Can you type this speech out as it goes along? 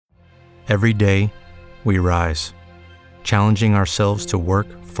Every day, we rise, challenging ourselves to work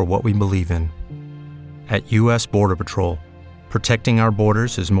for what we believe in. At U.S. Border Patrol, protecting our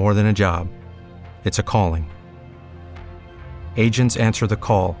borders is more than a job. It's a calling. Agents answer the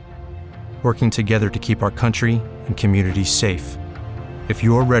call, working together to keep our country and communities safe. If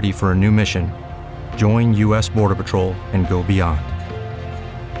you are ready for a new mission, join U.S. Border Patrol and go beyond.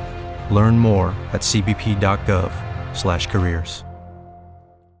 Learn more at cbp.gov/careers.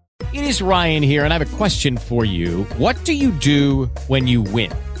 It is Ryan here, and I have a question for you. What do you do when you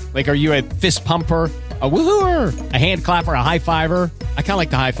win? Like, are you a fist pumper, a woohooer, a hand clapper, a high fiver? I kind of like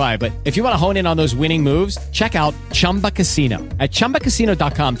the high five, but if you want to hone in on those winning moves, check out Chumba Casino. At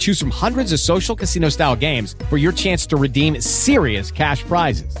ChumbaCasino.com, choose from hundreds of social casino-style games for your chance to redeem serious cash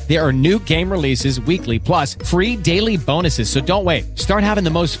prizes. There are new game releases weekly, plus free daily bonuses, so don't wait. Start having the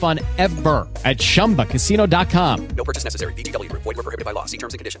most fun ever at ChumbaCasino.com. No purchase necessary. VGW. Void where prohibited by law. See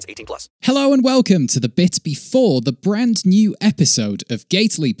terms and conditions. 18+. Hello and welcome to the bit before the brand new episode of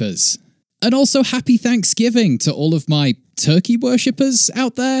Gate Leapers. And also happy Thanksgiving to all of my turkey worshippers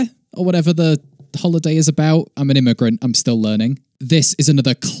out there, or whatever the holiday is about. I'm an immigrant, I'm still learning. This is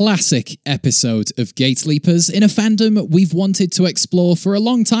another classic episode of Gate Leapers in a fandom we've wanted to explore for a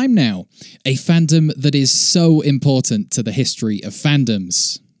long time now. A fandom that is so important to the history of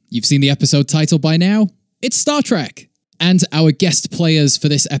fandoms. You've seen the episode title by now? It's Star Trek! And our guest players for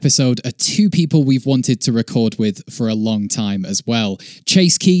this episode are two people we've wanted to record with for a long time as well.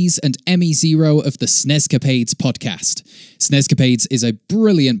 Chase Keys and Emmy Zero of the SNEScapades podcast. SNEScapades is a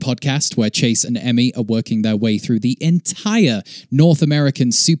brilliant podcast where Chase and Emmy are working their way through the entire North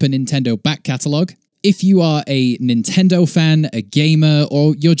American Super Nintendo back catalogue. If you are a Nintendo fan, a gamer,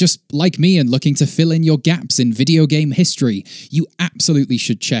 or you're just like me and looking to fill in your gaps in video game history, you absolutely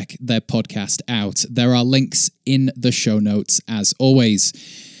should check their podcast out. There are links in the show notes, as always.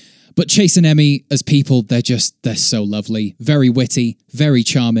 But Chase and Emmy, as people, they're so lovely. Very witty, very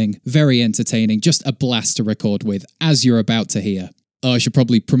charming, very entertaining. Just a blast to record with, as you're about to hear. Oh, I should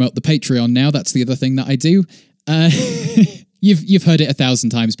probably promote the Patreon now. That's the other thing that I do. You've heard it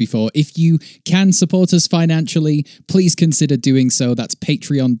 1,000 times before. If you can support us financially, please consider doing so. That's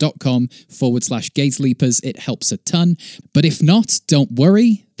patreon.com/gateleapers. It helps a ton. But if not, don't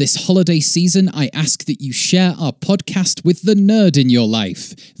worry. This holiday season, I ask that you share our podcast with the nerd in your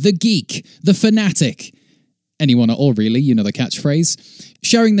life, the geek, the fanatic. Anyone at all, really, you know the catchphrase.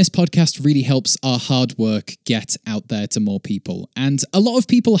 Sharing this podcast really helps our hard work get out there to more people. And a lot of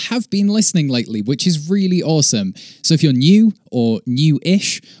people have been listening lately, which is really awesome. So if you're new or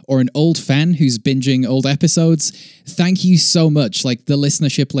new-ish or an old fan who's binging old episodes, thank you so much. Like, the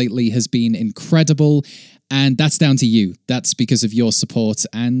listenership lately has been incredible. And that's down to you. That's because of your support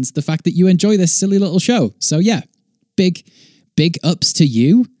and the fact that you enjoy this silly little show. So yeah, big ups to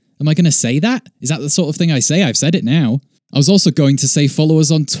you. Am I going to say that? Is that the sort of thing I say? I've said it now. I was also going to say follow us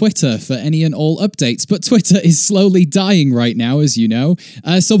on Twitter for any and all updates, but Twitter is slowly dying right now, as you know.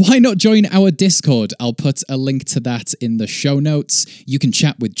 So why not join our Discord? I'll put a link to that in the show notes. You can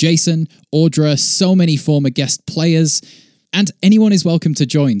chat with Jason, Audra, so many former guest players, and anyone is welcome to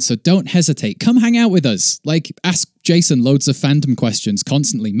join, so don't hesitate. Come hang out with us. Like, ask Jason loads of fandom questions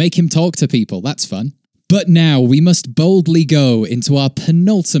constantly. Make him talk to people. That's fun. But now we must boldly go into our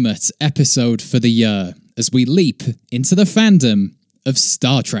penultimate episode for the year as we leap into the fandom of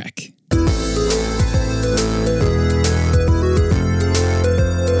Star Trek.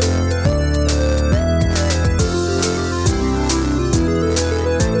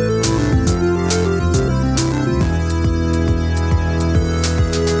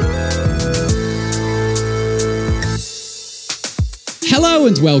 Hello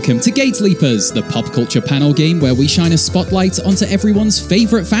and welcome to Gate Leapers, the pop culture panel game where we shine a spotlight onto everyone's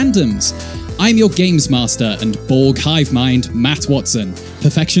favourite fandoms. I'm your games master and Borg hive mind, Matt Watson.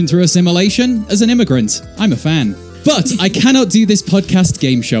 Perfection through assimilation? As an immigrant, I'm a fan. But I cannot do this podcast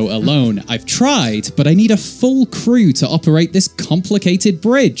game show alone. I've tried, but I need a full crew to operate this complicated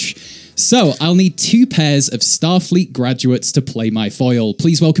bridge. So I'll need two pairs of Starfleet graduates to play my foil.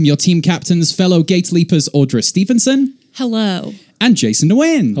 Please welcome your team captains, fellow Gate Leapers Audra Stevenson. Hello. And Jason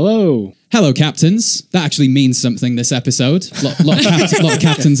Nguyen. Hello. Hello, captains. That actually means something this episode. Lot of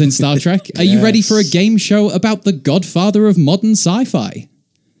captains in Star Trek. Are you ready for a game show about the godfather of modern sci-fi?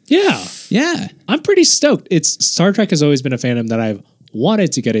 Yeah. I'm pretty stoked. Star Trek has always been a fandom that I've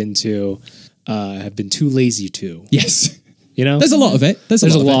wanted to get into, have been too lazy to. Yes. You know? There's a lot of it. There's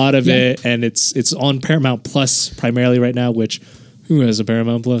a lot of it, and it's on Paramount Plus primarily right now, which... Who has a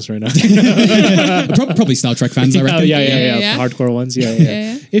Paramount Plus right now? Probably Star Trek fans, I reckon. Yeah. Hardcore ones.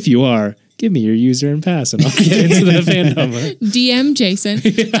 Yeah. If you are, Give me your user and pass, and I'll get into the fandom. DM Jason.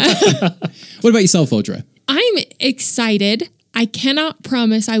 What about yourself, Audra? I'm excited. I cannot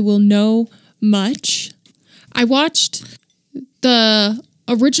promise I will know much. I watched the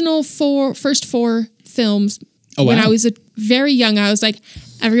original first four films when I was very young. I was like,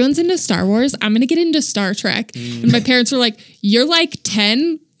 everyone's into Star Wars. I'm going to get into Star Trek. And my parents were like, you're like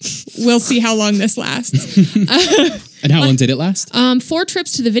 10. We'll see how long this lasts. And how long did it last? 4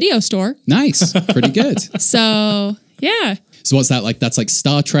 trips to the video store. Nice. Pretty good. So, yeah. So what's that like? That's like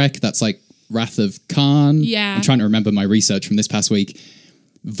Star Trek. That's like Wrath of Khan. Yeah. I'm trying to remember my research from this past week.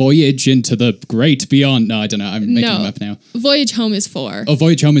 Voyage into the Great Beyond. No, I don't know. I'm making them up now. Voyage Home is 4. Oh,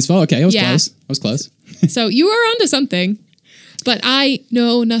 Voyage Home is 4. Okay, I was Yeah. close. I was close. So you are onto something. But I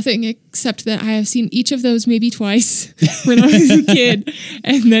know nothing except that I have seen each of those maybe twice when I was a kid,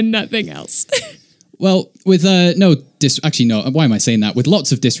 and then nothing else. Well, with actually no, why am I saying that? With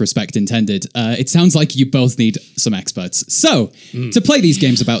lots of disrespect intended, it sounds like you both need some experts. So, to play these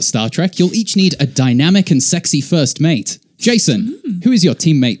games about Star Trek, you'll each need a dynamic and sexy first mate. Jason, who is your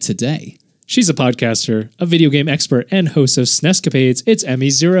teammate today? She's a podcaster, a video game expert, and host of SNEScapades. It's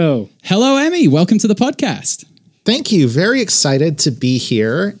Emmy Zero. Hello, Emmy. Welcome to the podcast. Thank you. Very excited to be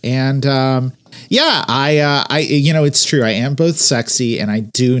here. And I it's true. I am both sexy and I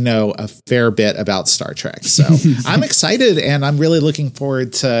do know a fair bit about Star Trek. So I'm excited and I'm really looking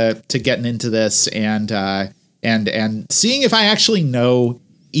forward to getting into this and seeing if I actually know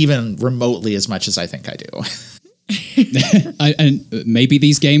even remotely as much as I think I do. And maybe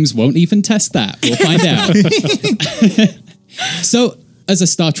these games won't even test that. We'll find out. So, as a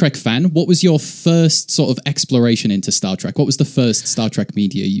Star Trek fan, what was your first sort of exploration into Star Trek? What was the first Star Trek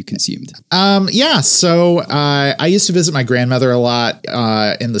media you consumed? So I used to visit my grandmother a lot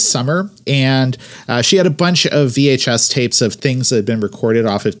in the summer, and she had a bunch of VHS tapes of things that had been recorded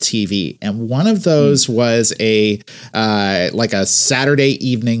off of TV. And one of those was a Saturday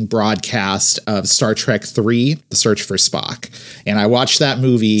evening broadcast of Star Trek 3, The Search for Spock. And I watched that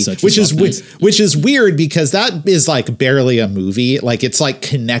movie, which is weird because that is like barely a movie. Like it's like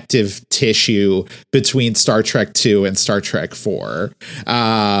connective tissue between Star Trek 2 and Star Trek 4.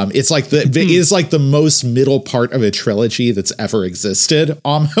 It's like the most middle part of a trilogy that's ever existed,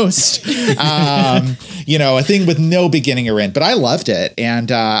 almost. A thing with no beginning or end. But I loved it, and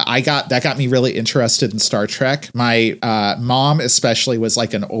that got me really interested in Star Trek. My mom especially was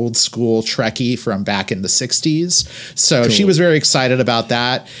like an old school Trekkie from back in the 60s, so she was very excited about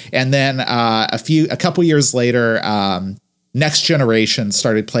that. And then a couple years later, Next Generation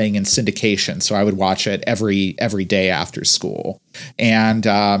started playing in syndication, so I would watch it every day after school. And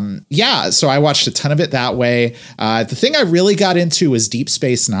so I watched a ton of it that way. The thing I really got into was Deep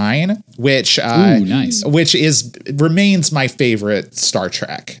Space Nine, which remains my favorite Star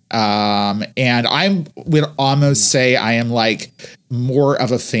Trek. And I would almost say I am like more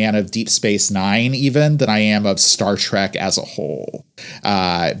of a fan of Deep Space Nine even than I am of Star Trek as a whole.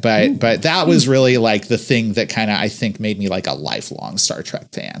 But that was really like the thing that kind of I think made me like a lifelong Star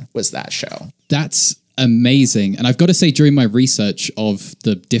Trek fan was that show. That's amazing. And I've got to say, during my research of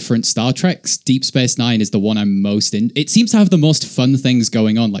the different Star Treks, Deep Space Nine is the one I'm most in. It seems to have the most fun things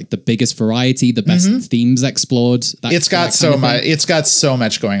going on, like the biggest variety, the best themes explored. It's got so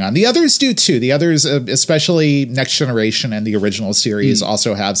much going on. The others do too. The others, especially Next Generation and the original series,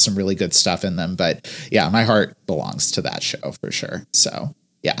 also have some really good stuff in them. But yeah, my heart belongs to that show for sure. So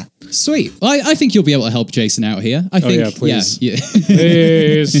yeah. Sweet. Well, I think you'll be able to help Jason out here. I think. Please. Yeah.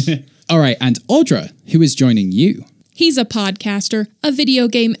 Please. All right. And Audra, who is joining you? He's a podcaster, a video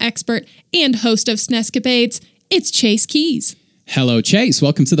game expert, and host of SNEScapades. It's Chase Keys. Hello, Chase.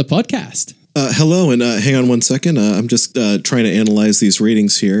 Welcome to the podcast. Hello, and hang on one second. I'm just trying to analyze these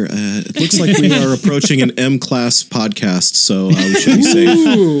ratings here. It looks like we are approaching an M-class podcast, so we should be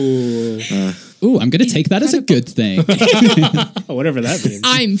safe. Ooh, I'm going to take that as a good thing. Whatever that means.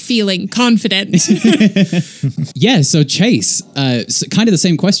 I'm feeling confident. Yeah, so Chase, kind of the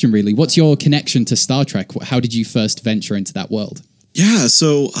same question, really. What's your connection to Star Trek? How did you first venture into that world? Yeah,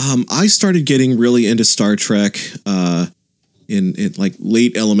 so I started getting really into Star Trek in like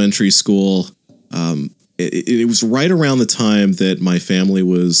late elementary school. It was right around the time that my family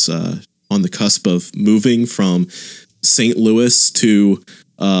was on the cusp of moving from St. Louis to...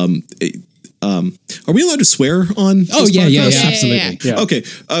 are we allowed to swear on? Oh, yeah, absolutely. Yeah. Okay.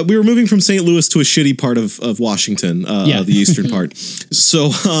 We were moving from St. Louis to a shitty part of Washington, the eastern part.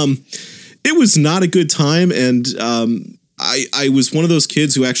 So it was not a good time. And I was one of those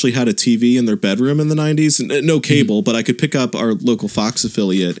kids who actually had a TV in their bedroom in the 90s. No cable, but I could pick up our local Fox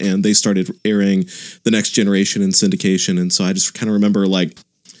affiliate, and they started airing The Next Generation in syndication. And so I just kind of remember like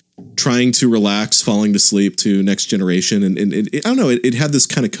trying to relax, falling to sleep to Next Generation. And I don't know, it had this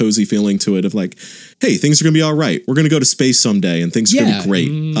kind of cozy feeling to it of like, hey, things are going to be all right. We're going to go to space someday and things are going to be great.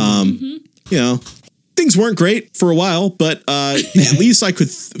 You know, things weren't great for a while, but at least I could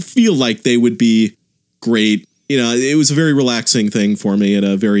feel like they would be great. You know, it was a very relaxing thing for me at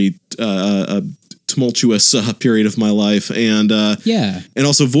a very tumultuous period of my life. And and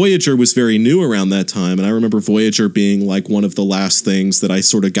also Voyager was very new around that time. And I remember Voyager being like one of the last things that I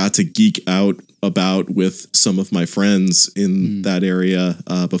sort of got to geek out about with some of my friends in that area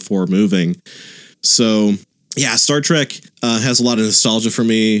before moving. So yeah, Star Trek has a lot of nostalgia for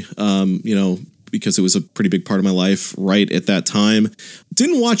me, you know, because it was a pretty big part of my life right at that time.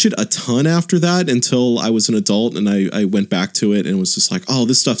 Didn't watch it a ton after that until I was an adult, and I went back to it and was just like, oh,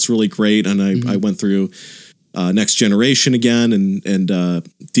 this stuff's really great. And I went through Next Generation again and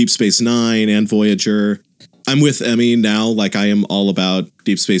Deep Space Nine and Voyager. I'm with Emmy now. Like, I am all about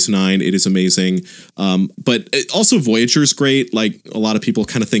Deep Space Nine. It is amazing. But also Voyager is great. Like, a lot of people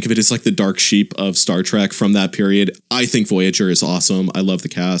kind of think of it as like the dark sheep of Star Trek from that period. I think Voyager is awesome. I love the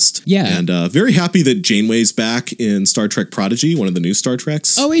cast. Yeah. And very happy that Janeway's back in Star Trek Prodigy, one of the new Star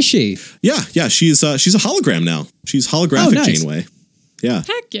Treks. Oh, is she? Yeah. She's a hologram now. She's holographic nice. Janeway. Yeah.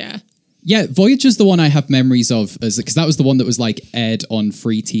 Heck yeah. Yeah, Voyager's the one I have memories of, because that was the one that was like aired on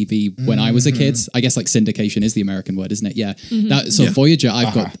free TV when I was a kid. I guess like syndication is the American word, isn't it? Yeah. Voyager,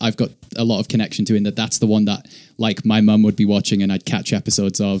 I've got a lot of connection to, in that's the one that like my mum would be watching and I'd catch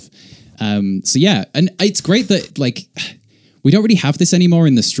episodes of. So yeah, and it's great that like we don't really have this anymore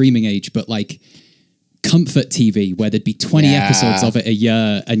in the streaming age, but like comfort TV where there'd be 20 episodes of it a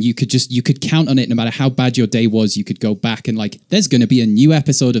year and you could count on it no matter how bad your day was. You could go back and like, there's going to be a new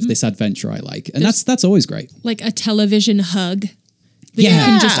episode of this adventure I like. And that's always great. Like a television hug that you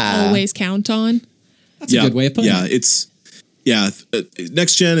can just always count on. That's a good way of putting it.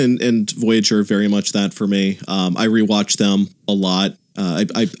 Next Gen and Voyager, very much that for me. I rewatch them a lot.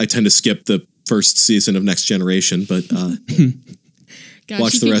 I tend to skip the first season of Next Generation, but Gosh,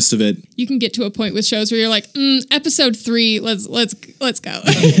 watch the rest of it. You can get to a point with shows where you're like, episode 3, let's go.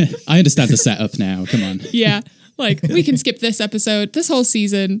 I understand the setup now. Come on. Yeah. Like, we can skip this episode, this whole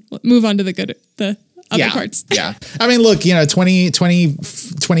season, move on to the other parts. Yeah. I mean, look,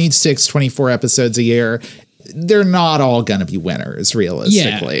 26, 24 episodes a year. They're not all going to be winners,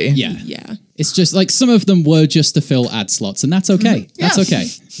 realistically. Yeah. It's just like some of them were just to fill ad slots, and that's okay. That's okay.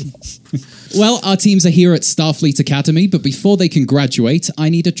 Well, our teams are here at Starfleet Academy, but before they can graduate, I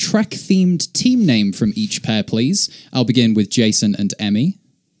need a Trek-themed team name from each pair, please. I'll begin with Jason and Emmy.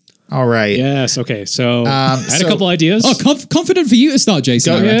 All right. Yes. Okay. So I had a couple ideas. Oh, confident for you to start,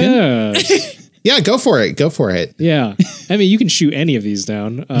 Jason, I reckon. Yeah. Yeah, go for it. Go for it. Yeah. I mean, you can shoot any of these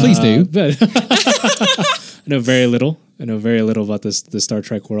down. Please do. But I know very little. About the Star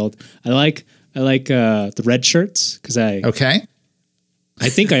Trek world. I like the red shirts because I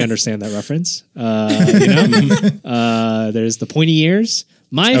think I understand that reference. There's the pointy ears.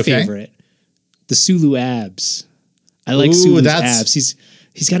 My favorite, the Sulu abs. I like Sulu's abs. He's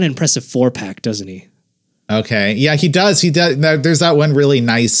got an impressive 4-pack, doesn't he? Okay. Yeah, he does. There's that one really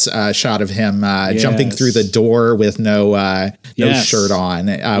nice shot of him jumping through the door with no shirt on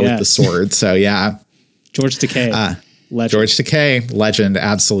with the sword. So yeah. George Takei. Legend. George Takei, legend,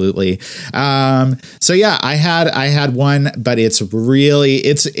 absolutely. So yeah, I had one, but it's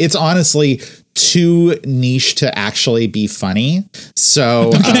honestly too niche to actually be funny. So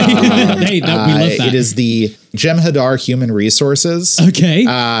we love that. It is the Jem'Hadar Human Resources. Okay.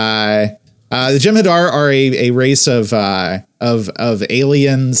 The Jem'Hadar are a race of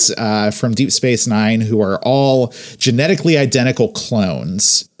aliens from Deep Space Nine who are all genetically identical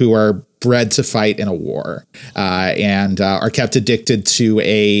clones who are bred to fight in a war and are kept addicted to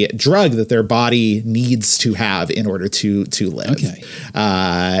a drug that their body needs to have in order to live. Okay.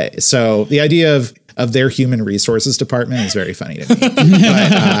 So the idea of their human resources department is very funny to me.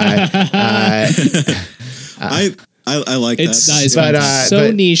 I like that. That is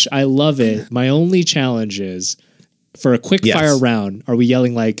so niche. I love it. My only challenge is for a quick fire round. Are we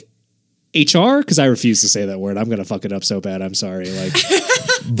yelling like HR? Because I refuse to say that word. I'm gonna fuck it up so bad. I'm sorry. Like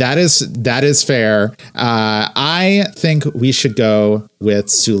that is fair. I think we should go with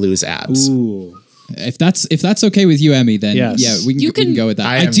Sulu's abs. Ooh. If that's okay with you, Emmy, then we can go with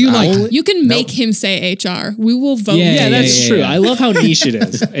that. You can make him say HR. We will vote. Yeah, that's true. I love how niche it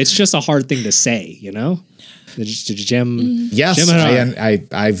is. It's just a hard thing to say, you know? The gem. Yes,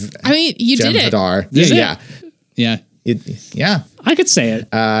 I mean, you did it. Yeah. I could say it.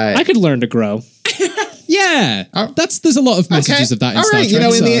 I could learn to grow. Yeah, there's a lot of messages of that in Star Trek. You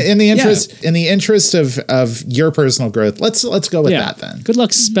know, in the interest of your personal growth, let's go with that then. Good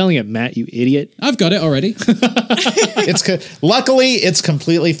luck spelling it, Matt, you idiot. I've got it already. Luckily, it's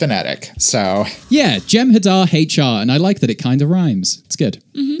completely phonetic. So yeah, Jem'Hadar HR, and I like that it kind of rhymes. It's good.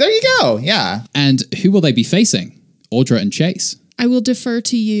 Mm-hmm. There you go. Yeah. And who will they be facing? Audra and Chase. I will defer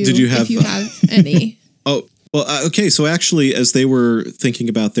to you if you have any. Oh, well, okay. So actually, as they were thinking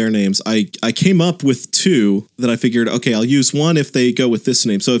about their names, I came up with two that I figured, okay, I'll use one if they go with this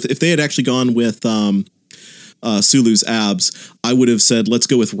name. So if they had actually gone with Sulu's abs, I would have said, let's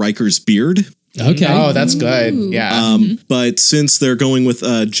go with Riker's beard. Okay. Oh, that's good. Yeah. But since they're going with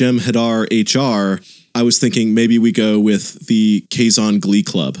Jem'Hadar HR, I was thinking maybe we go with the Kazon Glee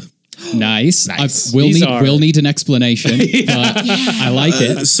Club. Nice. We'll need an explanation, but I like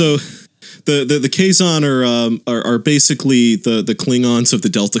it. So the Kazon are basically the Klingons of the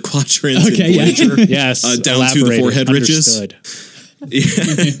Delta Quadrant. Okay, in Voyager, yes, down through the forehead ridges.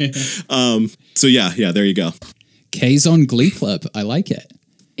 Yeah. So yeah, there you go. Kazon Glee Club. I like it.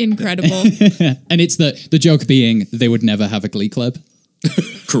 Incredible. And it's the joke being they would never have a Glee Club.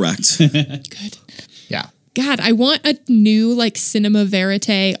 Correct. Good. Yeah. God, I want a new like cinema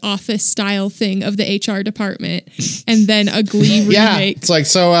verite office style thing of the HR department, and then a Glee remake. Yeah, it's like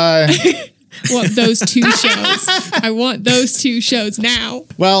so. Want those two shows. I want those two shows now.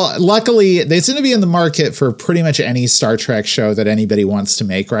 Well, luckily, they seem to be in the market for pretty much any Star Trek show that anybody wants to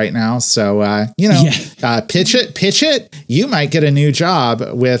make right now. So, pitch it. You might get a new job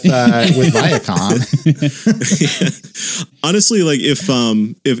with Viacom. Honestly, like if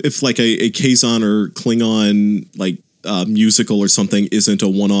like a Kazon or Klingon like musical or something isn't a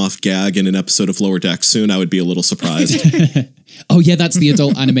one-off gag in an episode of Lower Decks soon, I would be a little surprised. Oh yeah, that's the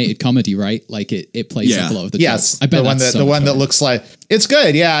adult animated comedy, right? Like it plays up a lot of the yes, jokes. I bet the one that looks like it's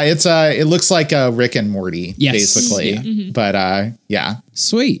good. Yeah, it looks like Rick and Morty, basically. Yeah. Mm-hmm. But yeah,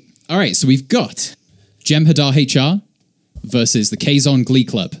 sweet. All right, so we've got Jem'Hadar HR versus the Kazon Glee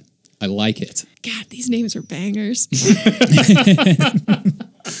Club. I like it. God, these names are bangers.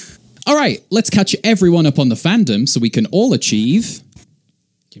 All right, let's catch everyone up on the fandom so we can all achieve.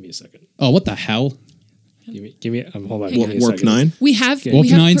 Give me a second. Oh, what the hell? Give me. Hold on. Warp 9. We have Warp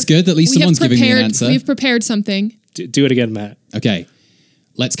 9's good. At least someone's giving me an answer. We've prepared something. Do it again, Matt. Okay,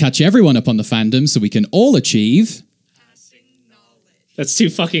 let's catch everyone up on the fandom so we can all achieve. That's too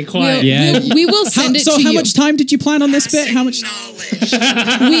fucking quiet. We will send it to you. So how much time did you plan on this bit? How much?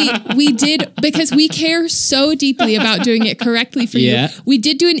 we did, because we care so deeply about doing it correctly for you. We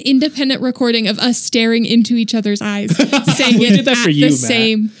did do an independent recording of us staring into each other's eyes, saying it at the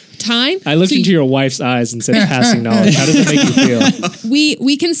same time. I looked into your wife's eyes and said passing knowledge. How does it make you feel?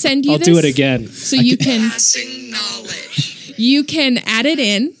 We can send you I'll this. do it again. So you can passing knowledge. You can add it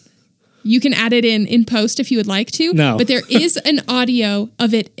in. You can add it in post if you would like to. No. But there is an audio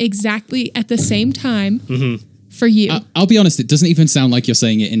of it exactly at the same time for you. I'll be honest, it doesn't even sound like you're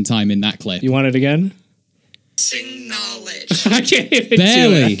saying it in time in that clip. You want it again? Passing knowledge. I can't even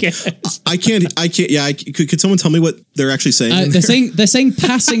Barely. do it. I can't. Yeah. Could someone tell me what they're actually saying? They're saying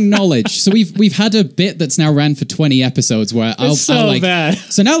passing knowledge. So we've had a bit that's now ran for 20 episodes where I'll like. Bad.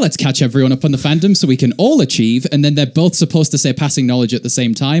 So now let's catch everyone up on the fandom so we can all achieve, and then they're both supposed to say passing knowledge at the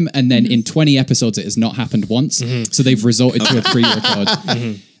same time, and then in 20 episodes it has not happened once. So they've resorted to a pre-record.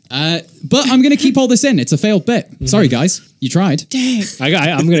 But I'm going to keep all this in. It's a failed bit. Sorry, guys. You tried. Dang.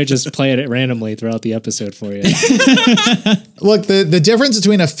 I'm going to just play it randomly throughout the episode for you. Look, the difference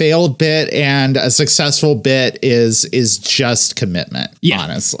between a failed bit and a successful bit is just commitment. Yeah.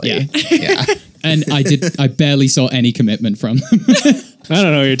 Honestly. Yeah. And I barely saw any commitment from them. I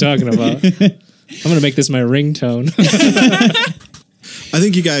don't know what you're talking about. I'm going to make this my ringtone. I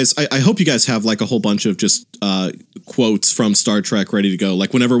think you guys, I hope you guys have like a whole bunch of just quotes from Star Trek ready to go.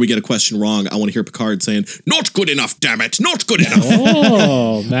 Like whenever we get a question wrong, I want to hear Picard saying, "Not good enough, damn it, not good enough."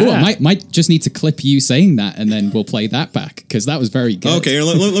 Oh, man. Ooh, I might just need to clip you saying that and then we'll play that back because that was very good. Okay,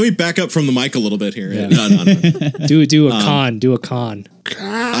 let me back up from the mic a little bit here. Yeah. No. Do a con. Do a con.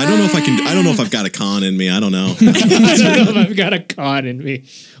 I don't know if I can. I don't know if I've got a con in me. I don't know. I don't know if I've got a con in me.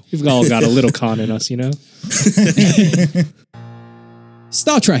 We've all got a little con in us, you know?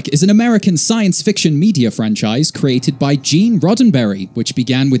 Star Trek is an American science fiction media franchise created by Gene Roddenberry, which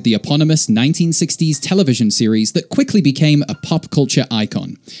began with the eponymous 1960s television series that quickly became a pop culture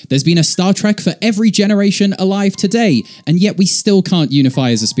icon. There's been a Star Trek for every generation alive today, and yet we still can't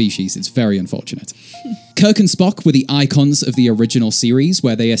unify as a species. It's very unfortunate. Kirk and Spock were the icons of the original series,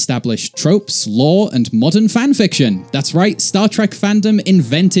 where they established tropes, lore, and modern fanfiction. That's right, Star Trek fandom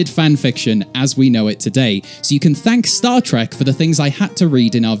invented fanfiction as we know it today. So you can thank Star Trek for the things I had to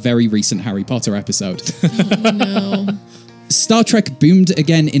read in our very recent Harry Potter episode. Oh, no. Star Trek boomed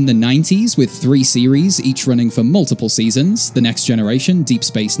again in the 90s with 3 series, each running for multiple seasons: The Next Generation, Deep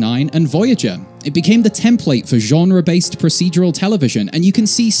Space Nine, and Voyager. It became the template for genre-based procedural television, and you can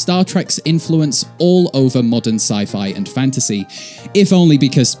see Star Trek's influence all over modern sci-fi and fantasy, if only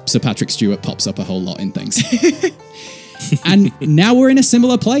because Sir Patrick Stewart pops up a whole lot in things. And now we're in a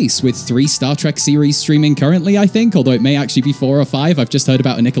similar place with 3 Star Trek series streaming currently, I think, although it may actually be 4 or 5. I've just heard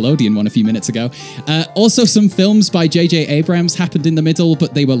about a Nickelodeon one a few minutes ago. Also, some films by J.J. Abrams happened in the middle,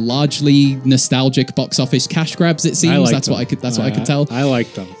 but they were largely nostalgic box office cash grabs, it seems. That's what I could tell. I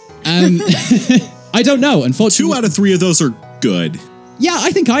like them. I don't know, unfortunately. 2 out of 3 of those are good. Yeah,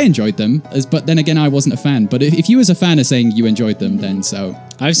 I think I enjoyed them, but then again, I wasn't a fan. But if you as a fan are saying you enjoyed them, then so...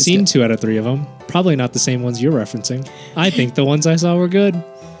 I've seen 2 out of 3 of them. Probably not the same ones you're referencing. I think the ones I saw were good.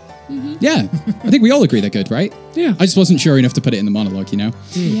 Mm-hmm. Yeah, I think we all agree they're good, right? Yeah. I just wasn't sure enough to put it in the monologue, you know?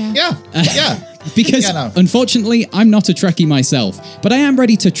 Yeah. Because, unfortunately, I'm not a Trekkie myself, but I am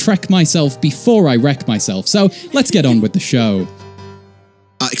ready to Trek myself before I wreck myself. So let's get on with the show.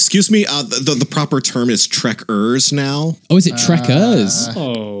 Excuse me, the proper term is Trekkers now. Oh, is it Trekkers?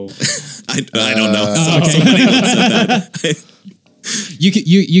 I don't know. Okay.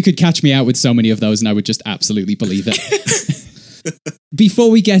 You could catch me out with so many of those and I would just absolutely believe it. Before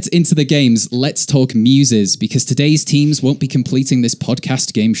we get into the games, let's talk muses, because today's teams won't be completing this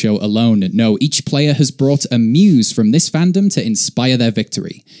podcast game show alone. No, each player has brought a muse from this fandom to inspire their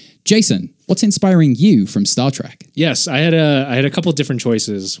victory. Jason, what's inspiring you from Star Trek? Yes, I had a couple different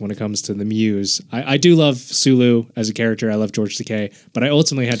choices when it comes to the muse. I do love Sulu as a character. I love George Takei, but I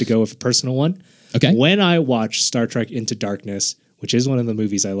ultimately had to go with a personal one. Okay. When I watched Star Trek Into Darkness, which is one of the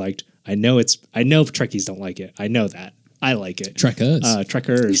movies I liked, I know Trekkies don't like it. I know that. I like it. Trekkers.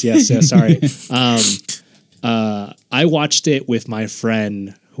 Trekkers, yes, sorry. I watched it with my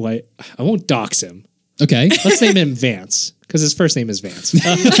friend who I won't dox him. Okay. Let's name him Vance, because his first name is Vance.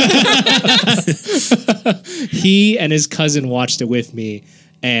 He and his cousin watched it with me,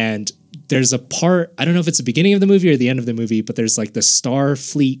 and there's a part, I don't know if it's the beginning of the movie or the end of the movie, but there's like the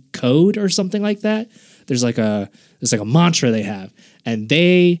Starfleet code or something like that. There's like a mantra they have, and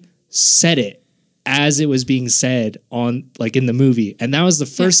they said it as it was being said on like in the movie. And that was the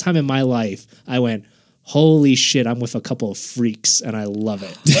first time in my life I went, holy shit, I'm with a couple of freaks and I love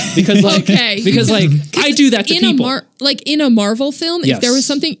it. Because I do that to people. In a Marvel film, Yes. if there was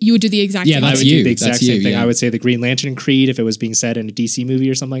something, you would do the exact same I would thing. do the exact same thing. I would say the Green Lantern Creed, if it was being said in a DC movie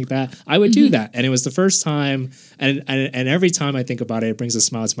or something like that, I would do that. And it was the first time, and every time I think about it, it brings a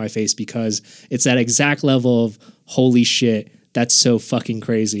smile to my face, because it's that exact level of holy shit, that's so fucking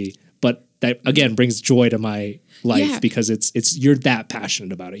crazy. But that again brings joy to my life because it's you're that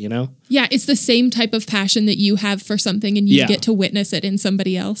passionate about it, you know? Yeah, it's the same type of passion that you have for something and you get to witness it in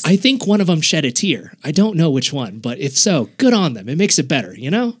somebody else. I think one of them shed a tear. I don't know which one, but if so, good on them. It makes it better,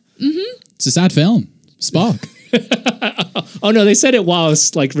 you know? Mm-hmm. It's a sad film. Spock. Oh no, they said it while I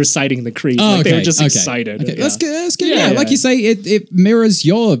was like reciting the creed. Oh, like, they were just excited. Okay. That's good. That's good. Yeah, like you say, it mirrors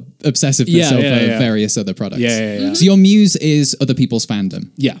your obsessiveness over various other products. Yeah. So your muse is other people's fandom.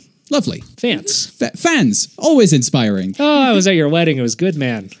 Yeah. Lovely. Fans. Fans. Always inspiring. Oh, I was at your wedding. It was good,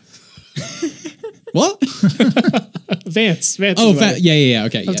 man. What? Vance. Oh, yeah.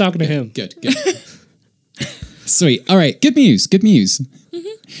 Okay. I'm talking to him. Good. Sweet. All right. Good muse.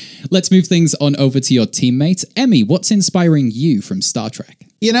 Mm-hmm. Let's move things on over to your teammate. Emmy, what's inspiring you from Star Trek?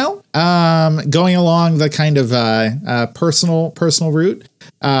 You know, going along the kind of personal route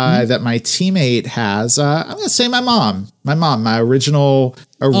that my teammate has, I'm going to say my mom, my original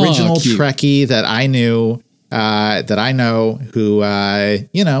Trekkie that I knew, who,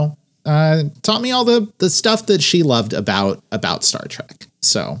 taught me all the stuff that she loved about Star Trek.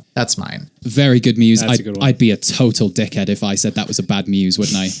 So that's mine. Very good muse. That's a good one. I'd be a total dickhead if I said that was a bad muse,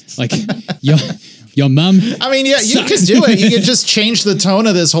 wouldn't I? Like, your mum. I mean, yeah, you could do it. You could just change the tone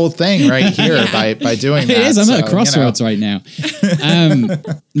of this whole thing right here by doing that. It is. I'm at a crossroads right now.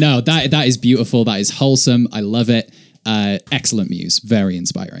 No, that is beautiful. That is wholesome. I love it. Excellent muse. Very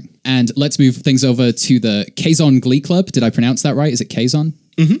inspiring. And let's move things over to the Kazon Glee Club. Did I pronounce that right? Is it Kazon?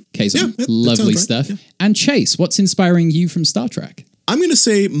 Mm-hmm. Kazon. Yeah, lovely right. stuff. Yeah. And Chase, what's inspiring you from Star Trek? I'm going to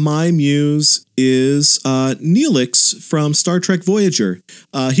say my muse is Neelix from Star Trek Voyager.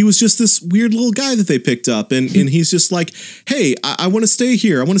 He was just this weird little guy that they picked up, and he's just like, hey, I want to stay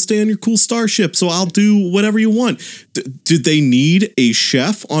here. I want to stay on your cool starship, so I'll do whatever you want. Did they need a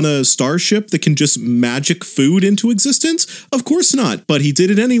chef on a starship that can just magic food into existence? Of course not, but he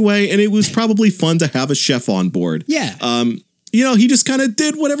did it anyway, and it was probably fun to have a chef on board. Yeah. He just kind of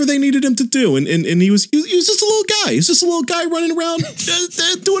did whatever they needed him to do. And he was just a little guy. He's just a little guy running around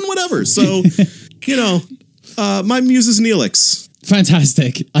doing whatever. So, my muse is Neelix.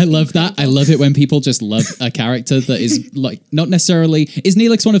 Fantastic. I love that. I love it when people just love a character that is like, not necessarily, is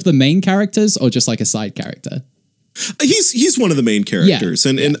Neelix one of the main characters or just like a side character? He's one of the main characters.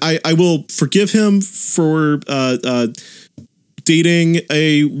 Yeah. And I will forgive him for, dating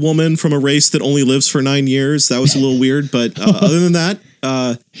a woman from a race that only lives for 9 years. That was a little weird, but other than that,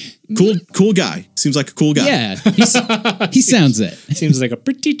 cool guy. Seems like a cool guy. Yeah, he sounds it. Seems like a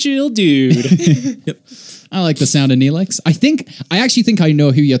pretty chill dude. Yep. I like the sound of Neelix. I actually think I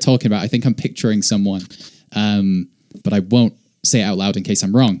know who you're talking about. I think I'm picturing someone, but I won't say it out loud in case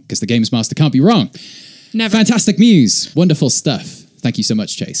I'm wrong, because the Games Master can't be wrong. Never. Fantastic muse. Wonderful stuff. Thank you so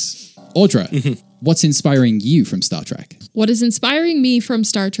much, Chase. Audra, what's inspiring you from Star Trek? What is inspiring me from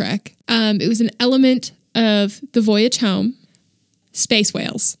Star Trek? It was an element of the voyage home, space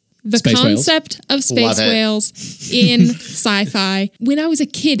whales. The Space concept of space whales in sci-fi. When I was a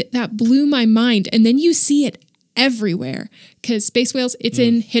kid, that blew my mind. And then you see it everywhere. Because space whales, it's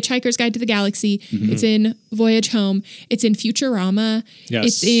in Hitchhiker's Guide to the Galaxy. It's in Voyage Home. It's in Futurama. Yes.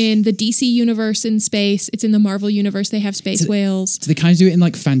 It's in the DC universe in space. It's in the Marvel universe. They have space whales. Do they kind of do it in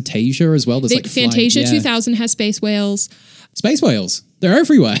like Fantasia as well? There's like Fantasia 2000 has space whales. Space whales. They're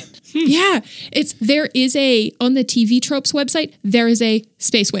everywhere. Yeah, there is on the TV Tropes website, there is a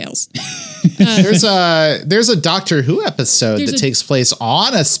space whales. There's a Doctor Who episode that takes place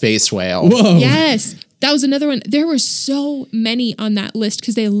on a space whale. Whoa. Yes. That was another one. There were so many on that list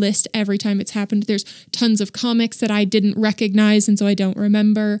because they list every time it's happened. There's tons of comics that I didn't recognize and so I don't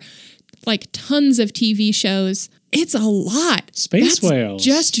remember. Like tons of TV shows. It's a lot. Space whales.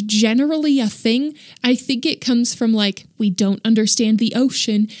 Just generally a thing. I think it comes from like, we don't understand the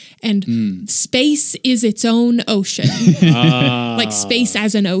ocean and space is its own ocean. Like space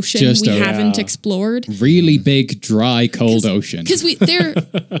as an ocean we haven't explored. Really big, dry, cold ocean. Because they're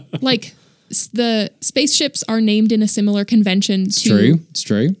like, the spaceships are named in a similar convention to It's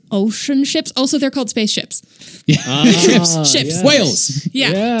true. ocean ships. Also, they're called spaceships. Yeah. Ships. Yes. Whales. Yeah.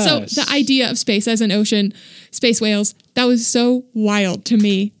 Yes. So the idea of space as an ocean, space whales, that was so wild to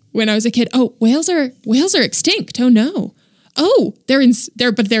me when I was a kid. Oh, whales are extinct. Oh no. Oh, they're in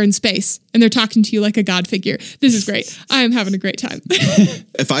space and they're talking to you like a god figure. This is great. I am having a great time.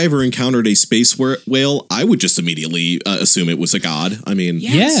 If I ever encountered a space whale, I would just immediately assume it was a god. I mean,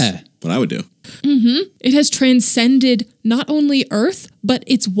 Yeah. what I would do. It has transcended not only Earth, but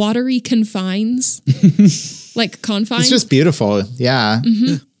its watery confines. Like confines. It's just beautiful. Yeah.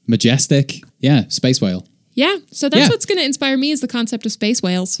 Majestic. Yeah. Space whale. Yeah. So that's Yeah. what's going to inspire me is the concept of space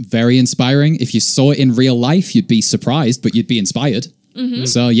whales. Very inspiring. If you saw it in real life, you'd be surprised, but you'd be inspired.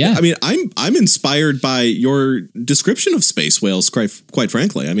 So yeah. I mean, I'm inspired by your description of space whales. Quite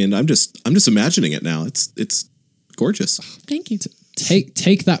frankly, I mean, I'm just imagining it now. It's gorgeous. Thank you.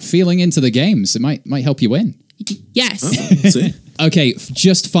 Take that feeling into the games. It might help you win. Yes. See? Okay,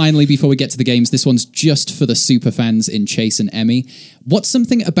 just finally, before we get to the games, this one's just for the super fans in Chase and Emmy. What's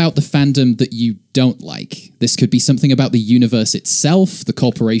something about the fandom that you don't like? This could be something about the universe itself, the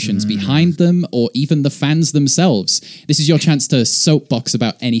corporations behind them, or even the fans themselves. This is your chance to soapbox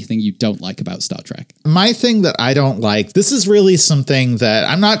about anything you don't like about Star Trek. My thing that I don't like, this is really something that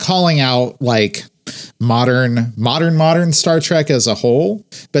I'm not calling out like modern Star Trek as a whole,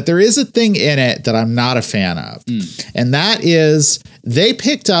 but there is a thing in it that I'm not a fan of. And that is they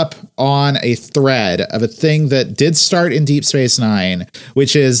picked up on a thread of a thing that did start in Deep Space Nine,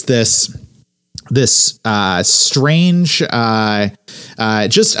 which is this strange,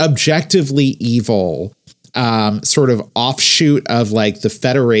 just objectively evil sort of offshoot of like the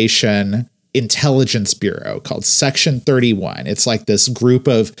Federation Intelligence Bureau called Section 31. It's like this group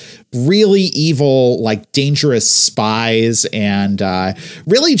of really evil, like dangerous spies and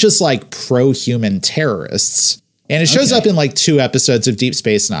really just like pro-human terrorists. And it shows up in like 2 episodes of Deep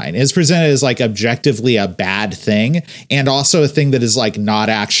Space Nine. It's presented as like objectively a bad thing and also a thing that is like not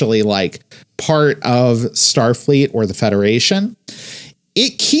actually like part of Starfleet or the Federation.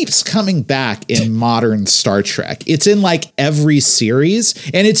 It keeps coming back in modern Star Trek. It's in like every series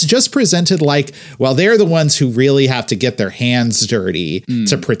and it's just presented like, well, they're the ones who really have to get their hands dirty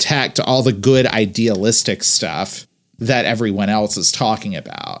to protect all the good idealistic stuff. that everyone else is talking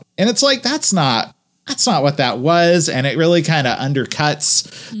about. And it's like, that's not what that was. And it really kind of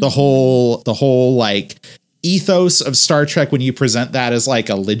undercuts the whole like ethos of Star Trek when you present that as like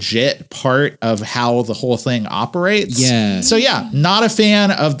a legit part of how the whole thing operates. Yeah. So yeah, not a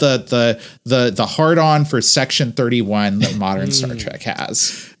fan of the hard on for Section 31 that modern Star Trek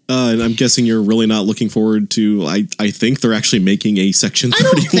has. And I'm guessing you're really not looking forward to. I think they're actually making a Section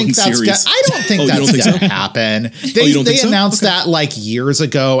 31 series. I don't think that's going to happen. They announced that like years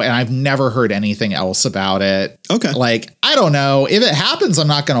ago, and I've never heard anything else about it. Okay, like I don't know if it happens. I'm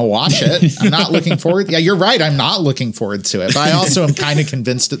not going to watch it. I'm not looking forward. Yeah, you're right. I'm not looking forward to it. But I also am kind of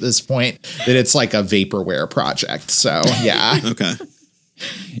convinced at this point that it's like a vaporware project. So yeah. Okay.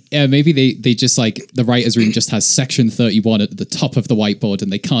 Yeah, maybe they just like the writer's room just has Section 31 at the top of the whiteboard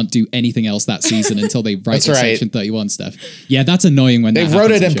and they can't do anything else that season until they write the Section 31 stuff. Yeah, that's annoying when they that wrote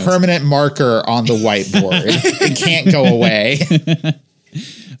it in shows. Permanent marker on the whiteboard. It can't go away.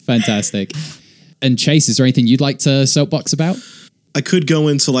 Fantastic. And Chase, is there anything you'd like to soapbox about? I could go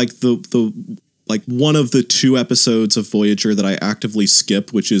into like the like one of the 2 episodes of Voyager that I actively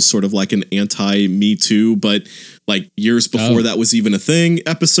skip, which is sort of like an anti-Me Too, but like years before that was even a thing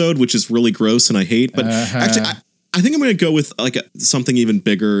episode, which is really gross and I hate. But actually, I think I'm going to go with like something even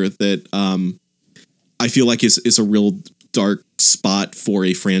bigger that I feel like is a real dark spot for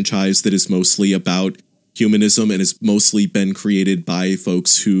a franchise that is mostly about humanism and has mostly been created by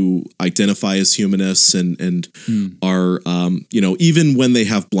folks who identify as humanists and are, even when they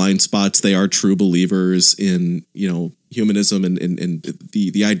have blind spots, they are true believers in, humanism and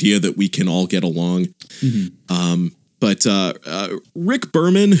the idea that we can all get along. But Rick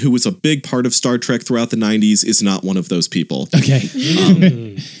Berman, who was a big part of Star Trek throughout the 90s, is not one of those people. Okay.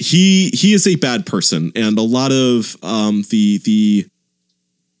 He is a bad person, and a lot of the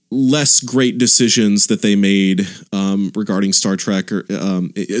less great decisions that they made regarding Star Trek, or,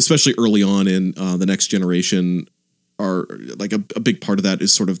 especially early on in The Next Generation, are like a big part of that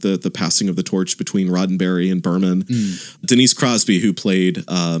is sort of the passing of the torch between Roddenberry and Berman. Denise Crosby, who played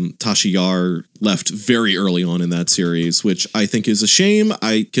Tasha Yar, left very early on in that series, which I think is a shame.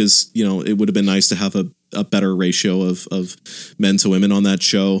 Because it would have been nice to have a better ratio of men to women on that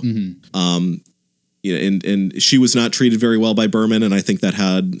show. And she was not treated very well by Berman, and I think that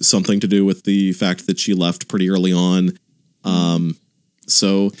had something to do with the fact that she left pretty early on.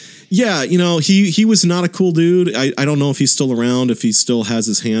 So yeah, he was not a cool dude. I don't know if he's still around, if he still has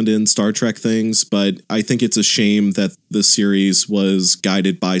his hand in Star Trek things, but I think it's a shame that the series was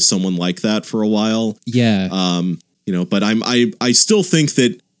guided by someone like that for a while. Yeah. But I still think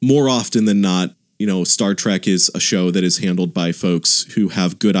that more often than not, Star Trek is a show that is handled by folks who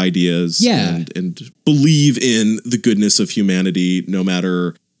have good ideas and believe in the goodness of humanity, no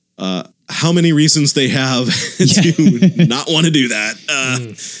matter how many reasons they have to not want to do that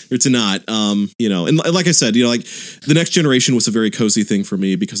or to not, and like I said, like The Next Generation was a very cozy thing for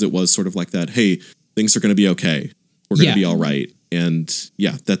me because it was sort of like that. Hey, things are going to be okay. We're going to be all right. And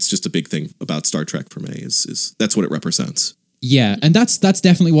yeah, that's just a big thing about Star Trek for me is that's what it represents. Yeah, and that's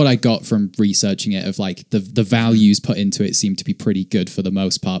definitely what I got from researching it, of like the values put into it seem to be pretty good for the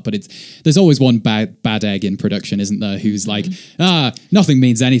most part, but there's always one bad egg in production, isn't there, who's like, nothing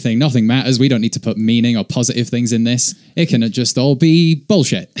means anything, nothing matters, we don't need to put meaning or positive things in this, it can just all be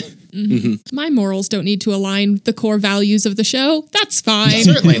bullshit. My morals don't need to align with the core values of the show. That's fine.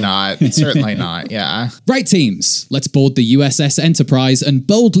 Certainly not. Certainly not. Yeah. Right, teams. Let's board the USS Enterprise and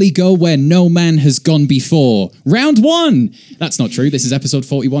boldly go where no man has gone before. Round 1. That's not true. This is episode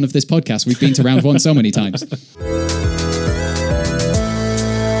 41 of this podcast. We've been to round 1 so many times.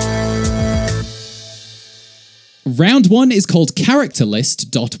 Round 1 is called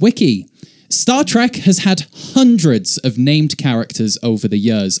characterlist.wiki. Star Trek has had hundreds of named characters over the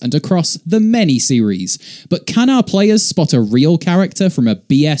years and across the many series, but can our players spot a real character from a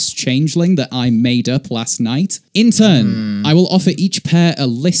BS changeling that I made up last night? In turn, I will offer each pair a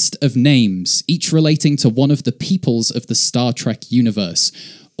list of names, each relating to one of the peoples of the Star Trek universe.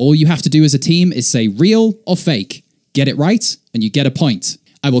 All you have to do as a team is say real or fake. Get it right, and you get a point.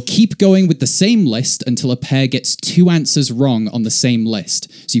 I will keep going with the same list until a pair gets 2 answers wrong on the same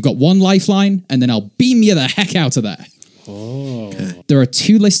list. So you've got 1 lifeline, and then I'll beam you the heck out of there. Oh. There are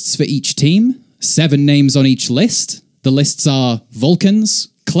 2 lists for each team, 7 names on each list. The lists are Vulcans,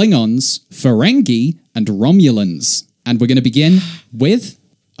 Klingons, Ferengi, and Romulans. And we're going to begin with,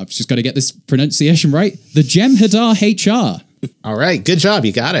 I've just got to get this pronunciation right, the Jem'Hadar HR. All right, good job.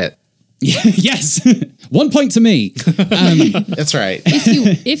 You got it. Yes. 1 point to me. That's right.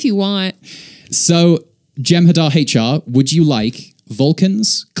 If you want. So, Jem'Hadar HR, would you like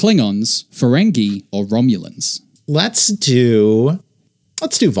Vulcans, Klingons, Ferengi, or Romulans? Let's do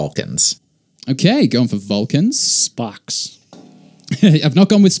Vulcans. Okay, going for Vulcans. Spock's. I've not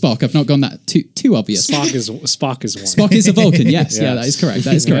gone with Spock. I've not gone that too obvious. Spock is one. Spock is a Vulcan. Yes, yeah, that is correct.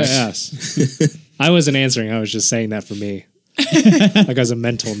 That is correct. Yes. I wasn't answering. I was just saying that for me, like as a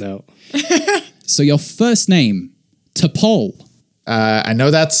mental note. So your first name, T'Pol. I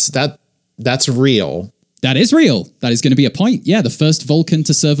know that's real. That is real. That is going to be a point. Yeah, the first Vulcan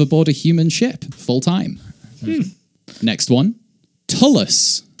to serve aboard a human ship full time. Next one,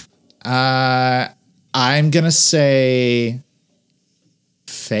 Tullus. I'm gonna say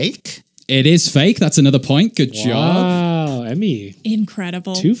fake. It is fake. That's another point. Good job. Wow, Emmy,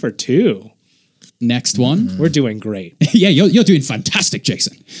 Incredible. 2 for 2. Next one. We're doing great. Yeah, you're doing fantastic,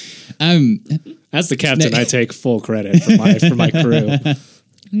 Jason. As the captain, I take full credit for my crew.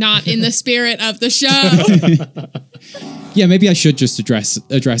 Not in the spirit of the show. Yeah, maybe I should just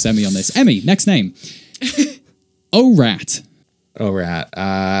address Emmy on this. Emmy, next name. Orat.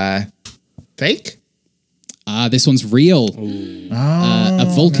 Fake. This one's real. A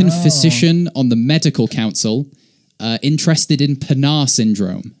Vulcan physician on the medical council, interested in Pinar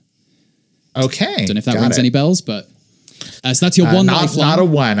syndrome. Okay. Don't know if that rings any bells, but so that's your one lifeline. Not a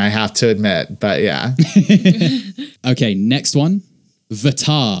one, I have to admit, but yeah. Okay, next one,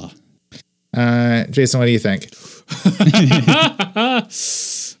 Vatar. Jason, what do you think?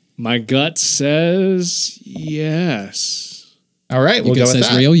 My gut says yes. All right, we'll Your go gut with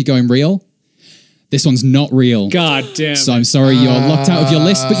says that. real. You going real? This one's not real. God damn. So I'm sorry, you're locked out of your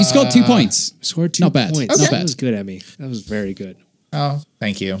list, but you scored 2 points. Scored 2 Not bad. points. Not That bad. was good, Emmy. That was very good. Oh,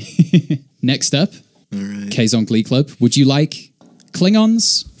 thank you. Next up, Kazon Glee Club. Would you like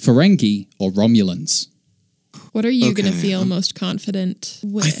Klingons, Ferengi, or Romulans? What are you going to feel most confident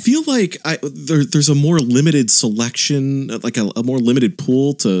with? I feel like there's a more limited selection, like a more limited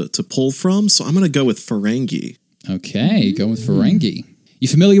pool to pull from. So I'm going to go with Ferengi. Okay, going with Ferengi. You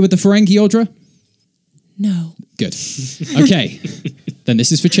familiar with the Ferengi, Audra? No. Good. Okay, then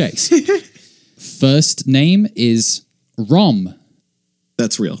this is for Chase. First name is Rom.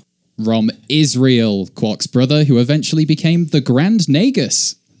 That's real. Rom is real, Quark's brother, who eventually became the Grand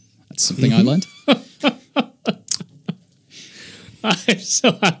Nagus. That's something I learned. I'm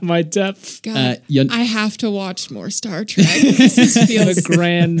so out of my depth. God, you're- I have to watch more Star Trek. This feels The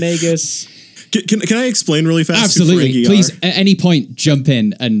Grand Nagus. Can I explain really fast? Absolutely. Who Ferengi Please, are? at any point, jump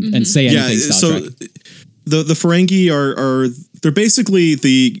in and say anything Star Trek. The Ferengi are they're basically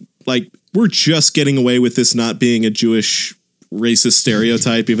we're just getting away with this not being a Jewish racist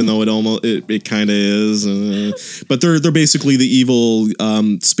stereotype, even though it kind of is. But they're basically the evil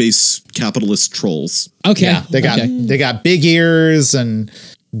space capitalist trolls. Okay. Yeah, they got big ears and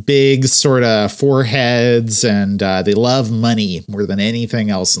big sort of foreheads, and they love money more than anything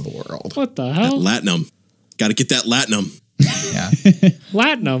else in the world. What the hell? Latinum. Got to get that Latinum. Yeah.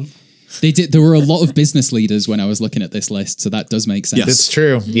 Platinum. They did. There were a lot of business leaders when I was looking at this list, so that does make sense. Yes. It's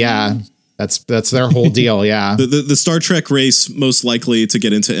true. Yeah. That's their whole deal. Yeah. The Star Trek race most likely to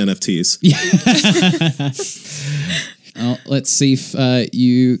get into NFTs. Well, let's see if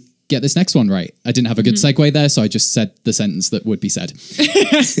you get this next one right. I didn't have a good segue there, so I just said the sentence that would be said.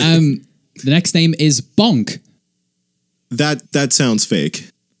 The next name is Bonk. That sounds fake.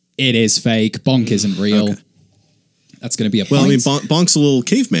 It is fake. Bonk isn't real. Okay. That's going to be a point. Well, I mean, Bonk's a little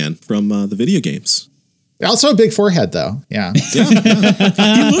caveman from the video games. Also a big forehead, though. Yeah.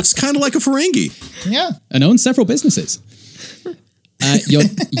 He looks kind of like a Ferengi. Yeah. And owns several businesses.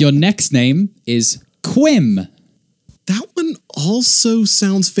 Your next name is Quim. That one also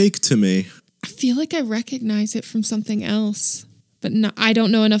sounds fake to me. I feel like I recognize it from something else, but no, I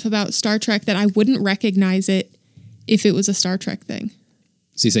don't know enough about Star Trek that I wouldn't recognize it if it was a Star Trek thing.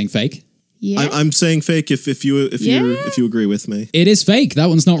 So you're saying fake? Yeah. I'm saying fake if you agree with me. It is fake. That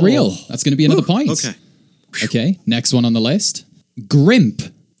one's not real. That's going to be another point. Okay. Okay. Next one on the list. Grimp.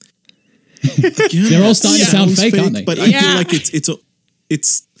 Again, They're all starting to sound sounds fake, aren't they? But I feel like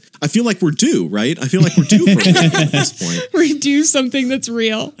it's. I feel like we're due, right? I feel like we're due for it at this point. Redo something that's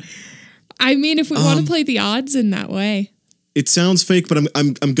real. I mean, if we want to play the odds in that way. It sounds fake, but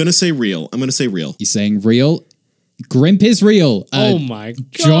I'm gonna say real. I'm gonna say real. You're saying real. Grimp is real. Oh my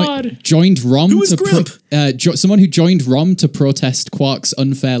God. Joined Rom Who is to Grimp? someone who joined Rom to protest Quark's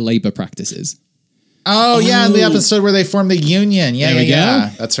unfair labor practices. Oh, yeah. In the episode where they formed the union. Yeah. There we Yeah.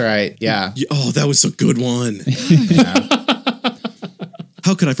 go. That's right. Yeah. Oh, that was a good one.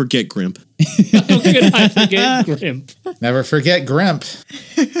 How could I forget Grimp? How could I forget Grimp? Never forget Grimp.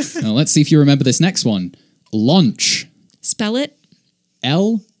 Now, let's see if you remember this next one. Launch. Spell it.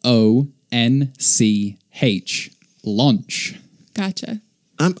 Lonch. Launch. Gotcha.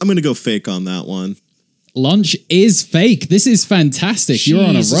 I'm gonna go fake on that one. Launch is fake. This is fantastic. You're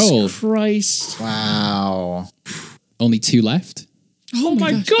on a roll. Jesus Christ. Wow. Only 2 left. Oh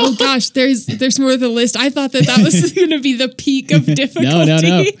my God. Oh gosh, there's more of the list. I thought that was going to be the peak of difficulty.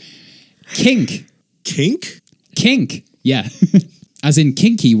 No. Kink. Kink? Kink. Yeah. As in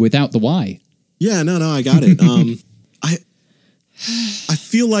kinky without the Y. Yeah, no, I got it. I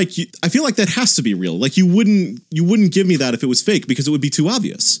feel like that has to be real. Like you wouldn't give me that if it was fake because it would be too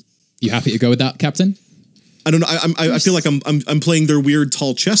obvious. You happy to go with that, Captain? I don't know. I feel like I'm playing their weird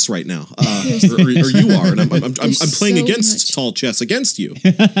tall chess right now, or you are, and I'm playing so against much. tall chess against you.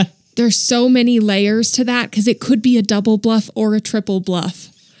 There's so many layers to that because it could be a double bluff or a triple bluff.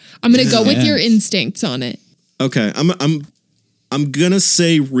 I'm going to go with your instincts on it. Okay, I'm gonna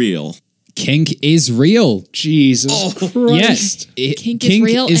say real. Kink is real. Jesus Christ. Yes. Kink is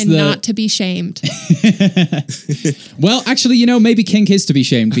real and not to be shamed. Well, actually, maybe kink is to be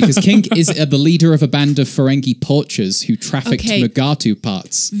shamed because kink is the leader of a band of Ferengi poachers who trafficked Mugatu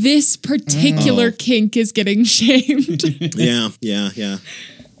parts. This particular kink is getting shamed. Yeah.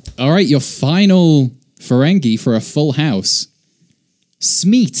 All right, your final Ferengi for a full house.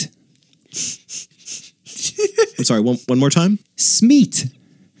 Smeet. I'm sorry. One more time. Smeet.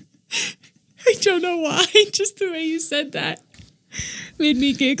 I don't know why. Just the way you said that made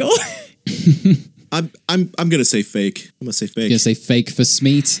me giggle. I'm gonna say fake. I'm gonna say fake. You're gonna say fake for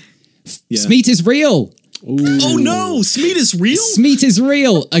Smeet. Yeah. Smeet is real. Ooh. Oh no, Smeet is real? Smeet is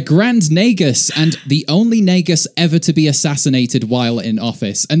real, a Grand Nagus, and the only Nagus ever to be assassinated while in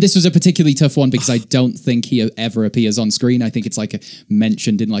office. And this was a particularly tough one because I don't think he ever appears on screen. I think it's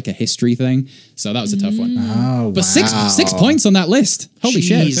mentioned in a history thing. So that was a tough one. Oh, but wow. 6 points on that list. Holy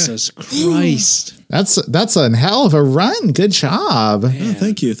shit. Jesus Christ. That's a hell of a run. Good job. Oh,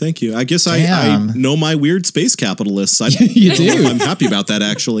 thank you. I guess I know my weird space capitalists. You do. I'm happy about that,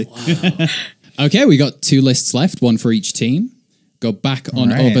 actually. Wow. Okay, we got 2 lists left, one for each team. Go back on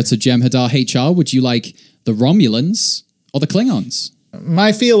right. over to Jem'Hadar HR. Would you like the Romulans or the Klingons?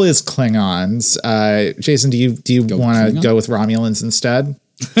 My feel is Klingons. Jason, do you want to go with Romulans instead?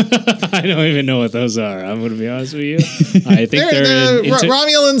 I don't even know what those are. I'm going to be honest with you. I think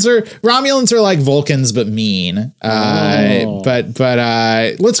Romulans are like Vulcans but mean. But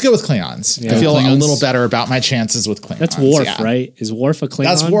let's go with Klingons. Yeah. I feel Klingons. a little better about my chances with Klingons. That's Worf, yeah. right? Is Worf a Klingon?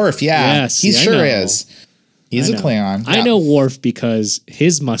 That's Worf. Yeah, Yes, he I sure know. is. He's a Klingon. I Yeah. know Worf because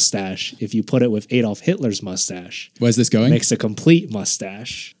his mustache, if you put it with Adolf Hitler's mustache, Where's this going? makes a complete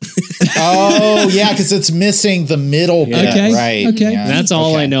mustache. Oh yeah, because it's missing the middle bit. Okay, Right. okay. Yeah. That's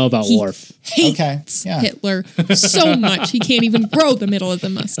all I know about He Worf. hates yeah. Hitler so much he can't even grow the middle of the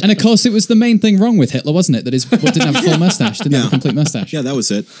mustache. And of course, it was the main thing wrong with Hitler, wasn't it? That didn't have a full mustache, didn't have a complete mustache. Yeah, that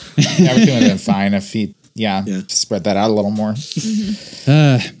was it. Everything would have been fine if he spread that out a little more.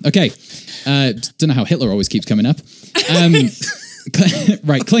 Okay. Don't know how Hitler always keeps coming up.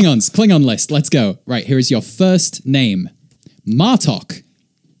 Right, Klingon list. Let's go. Right, here is your first name. Martok.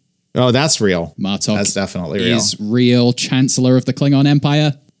 Oh, that's real. Martok. That's definitely real. Is real Chancellor of the Klingon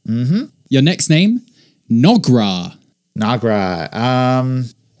Empire. Mm-hmm. Your next name? Nogra.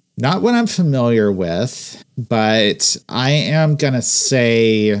 Nagra. Not what I'm familiar with, but I am gonna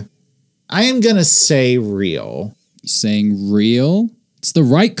say real. You're saying real? It's the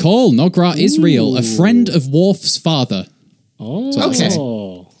right call. Nogra is real. A friend of Worf's father. Oh, Okay.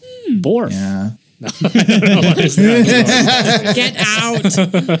 Borf. Yeah. Get out.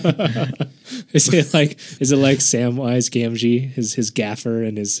 Is it like Samwise Gamgee, his gaffer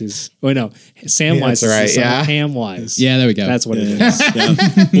and his Samwise that's right, is the son yeah. of Hamwise. Yeah, there we go. That's what it is. Yeah.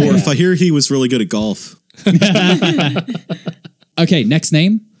 Or if I hear he was really good at golf. Okay, next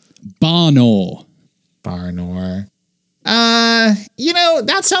name. Barnor. Barnor.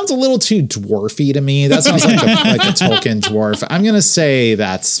 That sounds a little too dwarfy to me. That sounds like a Tolkien dwarf. I'm gonna say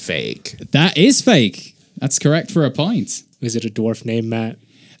that's fake. That is fake. That's correct for a point. Is it a dwarf name, Matt?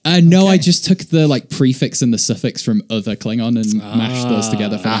 No, I just took the prefix and the suffix from other Klingon and mashed those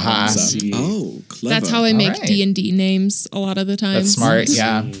together for that one. So. Oh, clever. That's how I make right. D&D names a lot of the time. That's smart.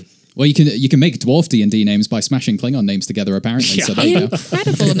 Yeah. Well, you can make dwarf D&D names by smashing Klingon names together, apparently. So there you go.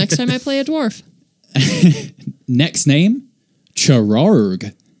 Incredible. Next time I play a dwarf. Next name,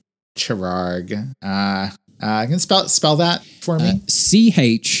 Chirarg. Chirarg. Can spell that for me?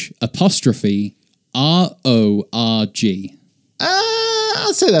 CH'Rorg.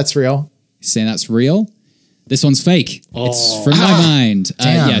 I'll say that's real. Saying that's real. This one's fake. It's from my mind.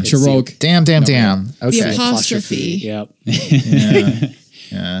 Damn. Yeah, Chirarg. Damn. The Okay. apostrophe. Yep.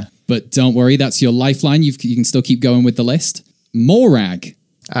 Yeah. But don't worry, that's your lifeline. You can still keep going with the list. Morag.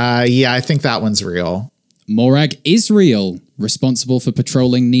 Yeah, I think that one's real. Morag Israel, responsible for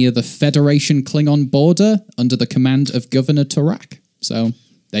patrolling near the Federation Klingon border under the command of Governor Turak. So,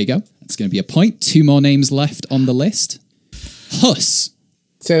 there you go. That's going to be a point. 2 more names left on the list. Huss.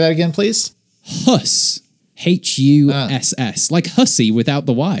 Say that again, please. Huss. Huss. Like hussy without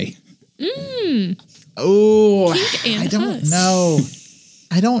the Y. Oh, Pink and I don't Huss. know.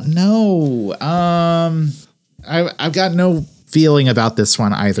 I don't know. I've got no feeling about this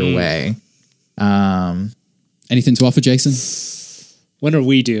one either way. Anything to offer, Jason? When are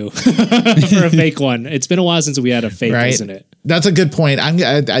we due for a fake one? It's been a while since we had a fake, Right. isn't it? That's a good point.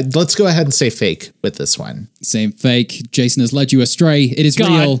 Let's go ahead and say fake with this one. Same fake. Jason has led you astray. It is God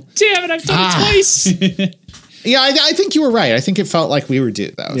real. damn it! I've done it twice. Yeah, I think you were right. I think it felt like we were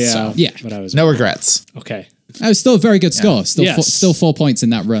due, though. Yeah, So, Yeah. but I was no regrets. okay. That was still a very good score. Still, Yes. still 4 points in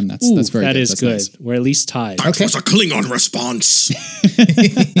that run. That's very That good. is That's good. nice. We're at least tied. Okay. What's a Klingon response?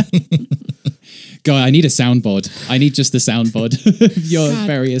 God, I need a soundboard. I need just the soundboard of your God.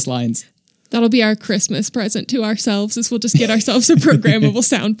 various lines. That'll be our Christmas present to ourselves, is we'll just get ourselves a programmable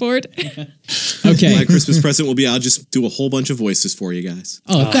soundboard. Okay. My Christmas present will be I'll just do a whole bunch of voices for you guys.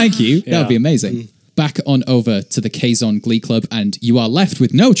 Oh, thank you. That yeah. would be amazing. Back on over to the Kazon Glee Club, and you are left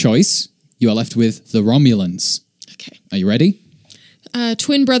with no choice. You are left with the Romulans. Okay. Are you ready?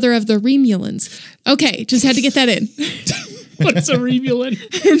 Twin brother of the Remulans. Okay, just had to get that in. What's a Remulan?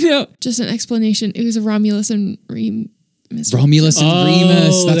 No, just an explanation. It was a Romulus and Remus. Romulus and Oh,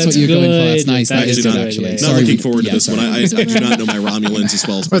 Remus. That's what that's you're going for. good. That's nice. That That is is good, good, yeah, actually. yeah. Not Sorry, looking forward to this sorry. one. I do not know my Romulans as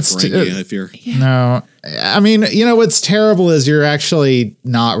well as my Let's do- Ferengi, I fear. No, I mean, you know what's terrible is you're actually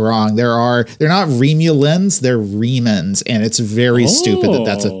not wrong. They're not Remulans, they're Remans, and it's very stupid that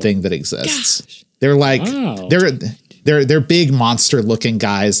that's a thing that exists. They're like Wow. they're big monster looking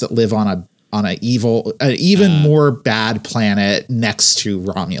guys that live on an even more bad planet next to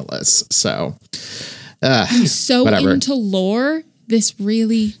Romulus. So So whatever. into lore, this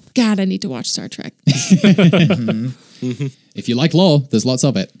really... God, I need to watch Star Trek. If you like lore, there's lots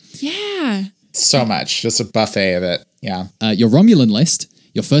of it. Yeah. so much, just a buffet of it. Yeah. Your Romulan list,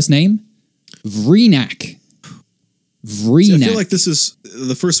 your first name, Vreenak. I Vreenak. feel like this is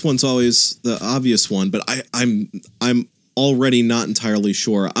the first one's always the obvious one, but I'm already not entirely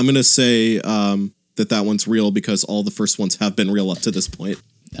sure. I'm gonna say that one's real because all the first ones have been real up to this point.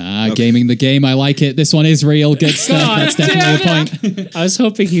 Gaming the game. I like it. This one is real. Good stuff. God That's definitely a point. I was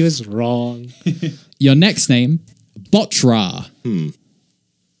hoping he was wrong. Your next name, Botra.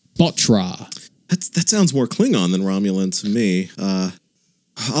 Botra. That sounds more Klingon than Romulan to me.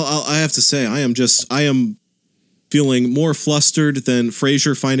 I have to say, I am feeling more flustered than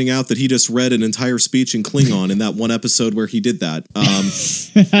Frasier finding out that he just read an entire speech in Klingon in that one episode where he did that. I'm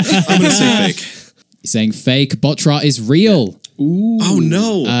going to say fake. You're saying fake. Botra is real. Oh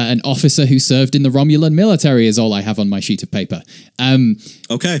no. An officer who served in the Romulan military is all I have on my sheet of paper.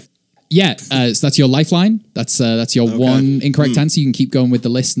 Okay. Yeah, so that's your lifeline. That's your one incorrect answer. You can keep going with the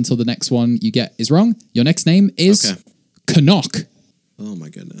list until the next one you get is wrong. Your next name is Canuck. Oh my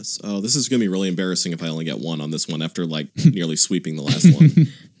goodness. Oh, this is going to be really embarrassing if I only get one on this one after like nearly sweeping the last one.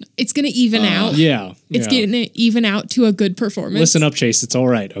 It's going to even out. Yeah. It's going to even out to a good performance. Listen up, Chase. It's all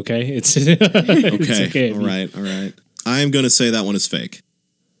right. Okay. It's Okay. it's okay. All right. I am going to say that one is fake.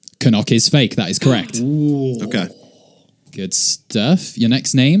 Canuck is fake. That is correct. Okay. Good stuff. Your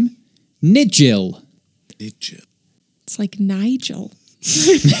next name, Nigel. It's like Nigel. I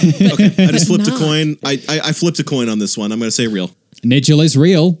just flipped a not. coin. I flipped a coin on this one. I'm going to say real. Nigel is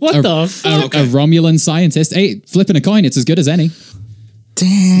real. What the fuck? A Romulan scientist. Hey, flipping a coin, it's as good as any.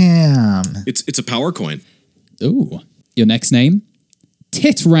 Damn. It's a power coin. Ooh. Your next name,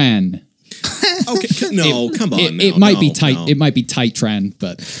 Titran. Okay. No, come on. It might be tight. It might be Titran,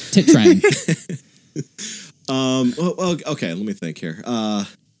 but Titran. Well, okay. Let me think here. I'm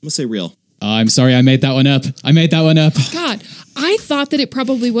gonna say real. I'm sorry, I made that one up. God, I thought that it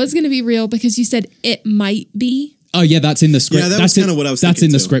probably was going to be real because you said it might be. Oh yeah, that's in the script. Yeah, that that's was kinda what I was That's thinking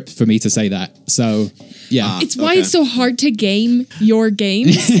in the too. script for me to say that. So yeah, It's why Okay. it's so hard to game your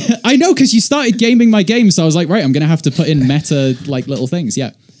games. I know because you started gaming my game, so I was like, right, I'm gonna have to put in meta like little things.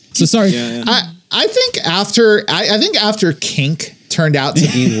 Yeah. So sorry. Yeah. I think after Kink turned out to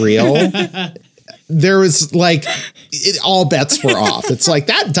be real, there was like all bets were off. It's like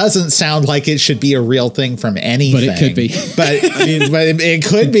that doesn't sound like it should be a real thing from anything. But it could be. But I mean, but it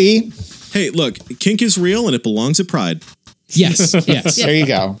could be. Hey, look, kink is real and it belongs at Pride. Yes. Yes. There you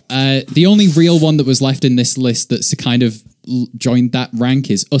go. The only real one that was left in this list that's kind of joined that rank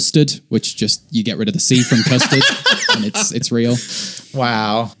is Ustard, which just you get rid of the C from custard, and it's real.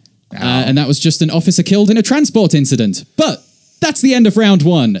 Wow. And that was just an officer killed in a transport incident. But That's the end of round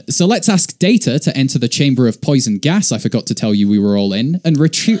 1. So let's ask Data to enter the chamber of poison gas I forgot to tell you we were all in and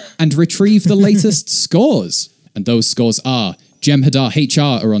retrieve the latest scores. And those scores are Jem'Hadar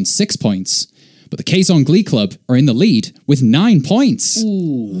HR are on 6 points, but the Kazon Glee Club are in the lead with 9 points.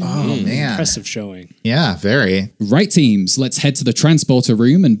 Ooh, oh man. Impressive showing. Yeah, very. Right, teams, let's head to the transporter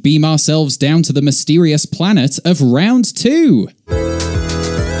room and beam ourselves down to the mysterious planet of round 2.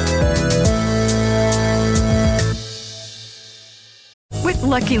 With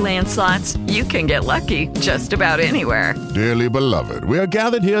Lucky Land Slots, you can get lucky just about anywhere. Dearly beloved, we are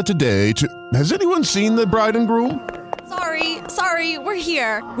gathered here today to... Has anyone seen the bride and groom? Sorry, we're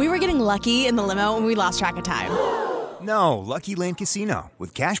here. We were getting lucky in the limo and we lost track of time. No, Lucky Land Casino,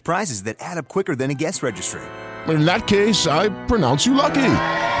 with cash prizes that add up quicker than a guest registry. In that case, I pronounce you lucky.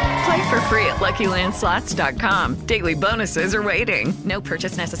 Play for free at LuckyLandSlots.com. Daily bonuses are waiting. No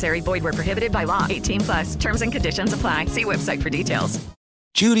purchase necessary. Void where prohibited by law. 18+. Terms and conditions apply. See website for details.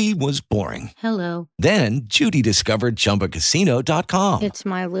 Judy was boring. Hello. Then Judy discovered ChumbaCasino.com. It's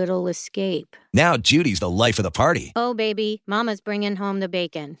my little escape. Now Judy's the life of the party. Oh, baby, mama's bringing home the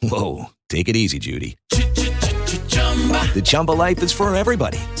bacon. Whoa, take it easy, Judy. The Chumba life is for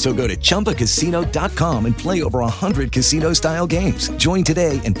everybody. So go to ChumbaCasino.com and play over 100 casino-style games. Join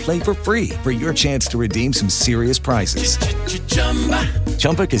today and play for free for your chance to redeem some serious prizes.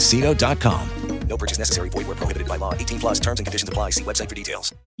 ChumbaCasino.com. No purchase necessary. Void where prohibited by law. 18+. Terms and conditions apply. See website for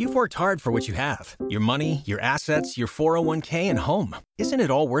details. You've worked hard for what you have. Your money, your assets, your 401k, and home. Isn't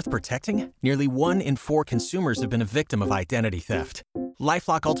it all worth protecting? Nearly 1 in 4 consumers have been a victim of identity theft.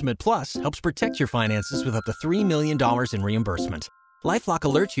 LifeLock Ultimate Plus helps protect your finances with up to $3 million in reimbursement. LifeLock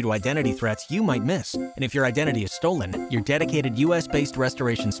alerts you to identity threats you might miss. And if your identity is stolen, your dedicated U.S.-based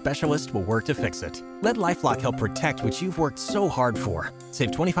restoration specialist will work to fix it. Let LifeLock help protect what you've worked so hard for. Save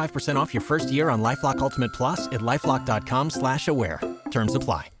 25% off your first year on LifeLock Ultimate Plus at LifeLock.com/aware. Terms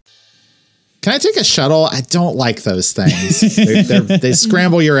apply. Can I take a shuttle? I don't like those things. They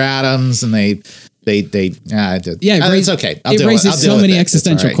scramble your atoms and it's okay. It raises so many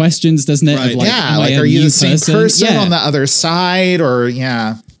existential questions, doesn't it? Right. Of like, are you the same person yeah. on the other side, or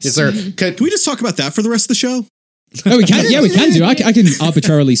is there? Can we just talk about that for the rest of the show? Oh, we can. Yeah, we can do. I can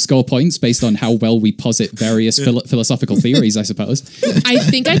arbitrarily score points based on how well we posit various philosophical theories, I suppose. I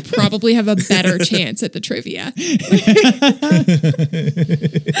think I'd probably have a better chance at the trivia.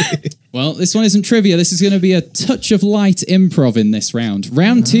 Well, this one isn't trivia. This is going to be a touch of light improv in this round.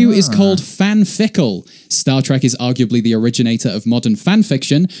 Round 2 is called Fanfickle. Star Trek is arguably the originator of modern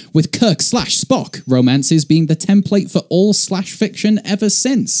fanfiction, with Kirk/Spock romances being the template for all /fiction ever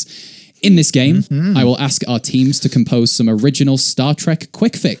since. In this game, I will ask our teams to compose some original Star Trek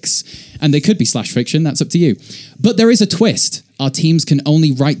quick fix. And they could be /fiction, that's up to you. But there is a twist. Our teams can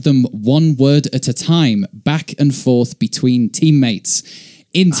only write them one word at a time, back and forth between teammates.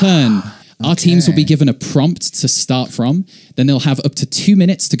 In turn, our teams will be given a prompt to start from. Then they'll have up to 2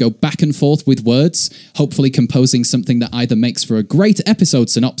 minutes to go back and forth with words, hopefully composing something that either makes for a great episode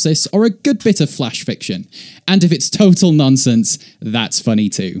synopsis or a good bit of flash fiction. And if it's total nonsense, that's funny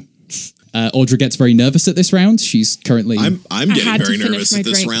too. Audra gets very nervous at this round. She's currently... I'm getting very nervous at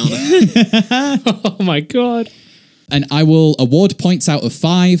this round. Oh my God. And I will award points out of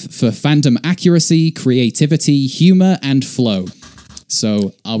 5 for fandom accuracy, creativity, humor, and flow.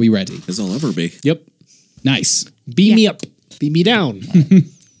 So, are we ready? As I'll ever be. Yep. Nice. Beam me up. Beam me down.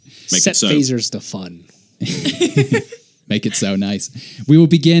 Set it so. phasers to fun. Make it so nice. We will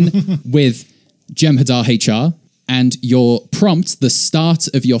begin with Jem'Hadar HR. And your prompt, the start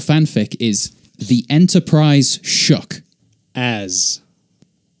of your fanfic, is The Enterprise shook. As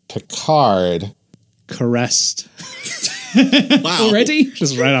Picard caressed. Wow. Already?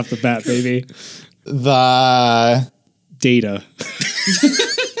 Just right off the bat, baby. The Data.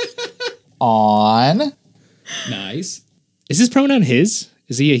 On. Nice. Is his pronoun his?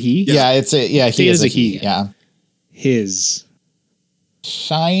 Is he a he? Yeah, it's a he Data's is a he. Yeah. His.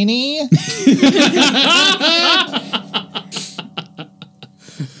 Shiny.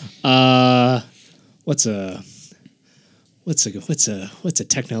 What's a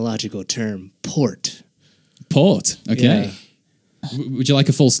technological term? Port. Okay. Yeah. Would you like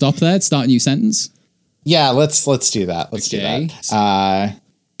a full stop there? Start a new sentence? Yeah, let's do that. Let's do that.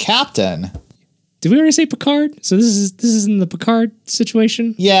 Captain. Did we already say Picard? So this is in the Picard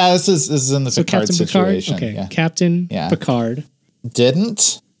situation? Yeah, this is in the Picard Captain situation. Picard? Okay. Yeah. Captain Picard.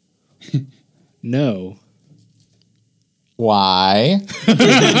 Didn't. No. Why?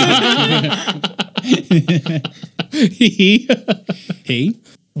 He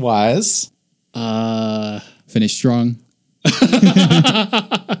was finish strong.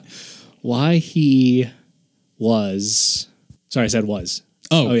 Why he was Sorry, I said was.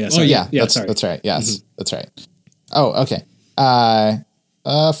 Oh yeah. sorry. Yeah. That's right. Yes, that's right. Oh, okay.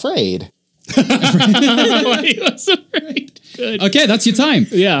 Afraid. He was afraid. Good. Okay, that's your time.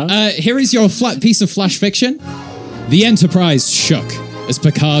 Yeah. Here is your piece of flash fiction. The Enterprise shook as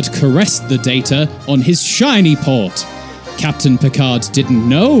Picard caressed the data on his shiny port. Captain Picard didn't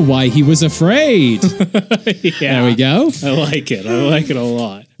know why he was afraid. There we go. I like it. I like it a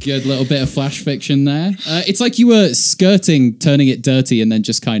lot. Good little bit of flash fiction there. It's like you were skirting turning it dirty and then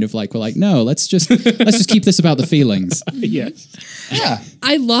just kind of like, we're like, no, let's just keep this about the feelings. Yes. Yeah.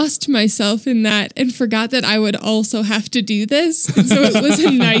 I lost myself in that and forgot that I would also have to do this. And so it was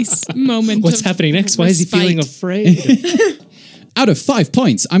a nice moment. What's happening next? Why is he feeling afraid? Out of 5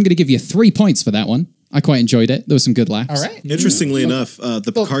 points, I'm going to give you 3 points for that one. I quite enjoyed it. There was some good laughs. All right. Interestingly enough,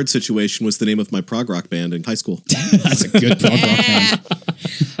 the Picard situation was the name of my prog rock band in high school. That's a good prog rock band.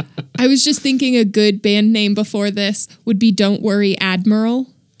 I was just thinking a good band name before this would be Don't Worry Admiral.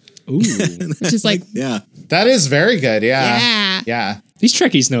 Ooh. Which is like... Yeah. That is very good. Yeah. Yeah. Yeah. These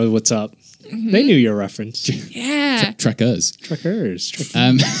Trekkies know what's up. Mm-hmm. They knew your reference. Yeah. Trekkers.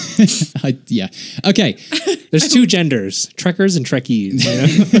 Yeah. Okay. There's 2 genders, Trekkers and Trekkies.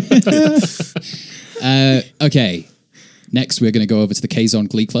 You know? Okay. Next, we're going to go over to the K-Zone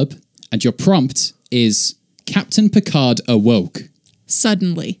Glee Club. And your prompt is Captain Picard awoke.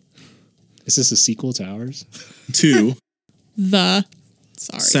 Suddenly. Is this a sequel to ours? 2.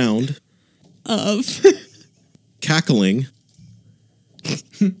 Sound. Of. Cackling.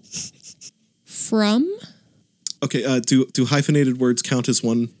 From. Okay, do hyphenated words count as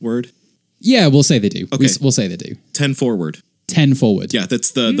one word? Yeah, we'll say they do. Okay. We'll say they do. 10 forward. 10 forward. Yeah,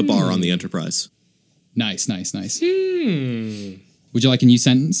 that's the bar on the Enterprise. Nice. Would you like a new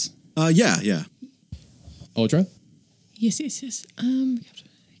sentence? Yeah. Audra? Yes.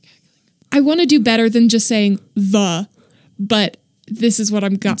 I want to do better than just saying but this is what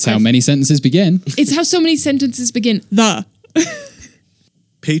I'm got. That's how many sentences begin. It's how so many sentences begin.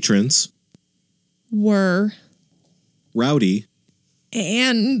 Patrons. Were. Rowdy.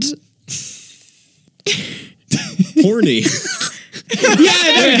 And. Horny. Yeah,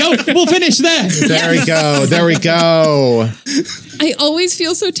 there we go. We'll finish there. There we go. I always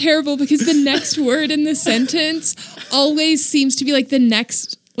feel so terrible because the next word in the sentence always seems to be like the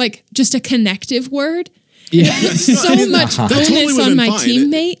next, like just a connective word. Yeah. So much bonus totally on my fine.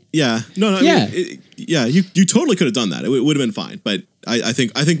 teammate. Yeah. No. Yeah. You totally could have done that. It would have been fine. But I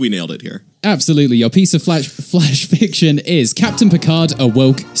think we nailed it here. Absolutely. Your piece of flash fiction is Captain Picard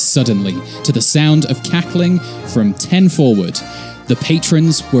awoke suddenly to the sound of cackling from 10 forward. The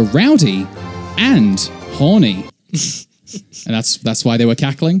patrons were rowdy and horny. And that's why they were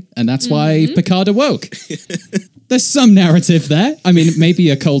cackling, and that's why Picard awoke. There's some narrative there. I mean, maybe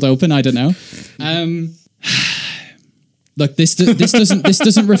a cold open, I don't know. Look, this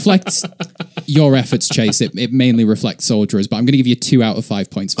doesn't reflect your efforts, Chase. It mainly reflects Audra's, but I'm going to give you 2 out of 5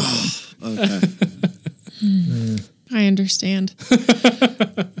 points for that one. Okay. I understand.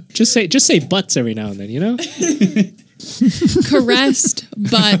 Just say butts every now and then, you know? Caressed,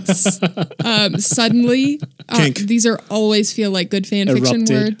 butts, suddenly. These are always feel like good fan fiction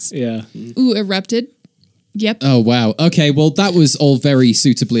words. Yeah. Ooh, erupted. Yep. Oh wow. Okay, well that was all very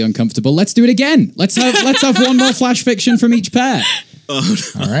suitably uncomfortable. Let's do it again. Let's have one more flash fiction from each pair. All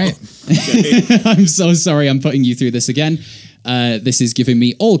right. I'm so sorry I'm putting you through this again. This is giving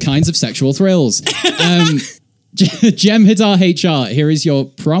me all kinds of sexual thrills. Jem'Hadar HR, here is your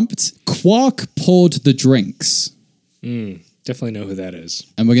prompt. Quark poured the drinks. Definitely know who that is.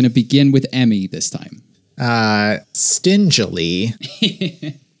 And we're going to begin with Emmy this time. Stingily.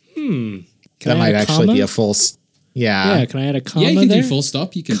 That might actually be a full... Yeah. Yeah, can I add a comma Yeah, you can there? do full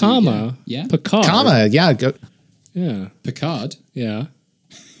stop. You can comma. Do, yeah. Picard. Comma, yeah. Go. Yeah. Picard. Yeah.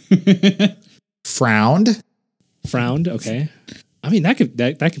 Frowned. Frowned, okay. I mean, that could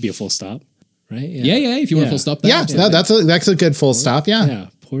be a full stop, right? Yeah, if you want a full stop there. Yeah, no, that's a good full stop, yeah. Yeah,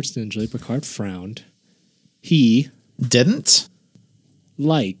 poured stingily. Picard frowned. He... Didn't.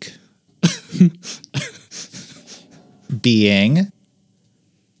 Like. Being.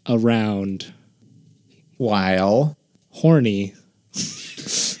 Around. While. Horny.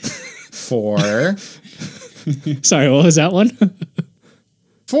 For. Sorry, what was that one?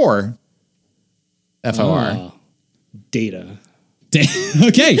 For. FOR. Oh, data.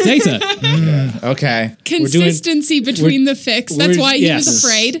 Okay, data. Okay. Consistency between the fix. That's why he was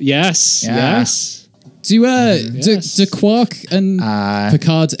afraid. Yes. Yeah. Yes. Do Quark and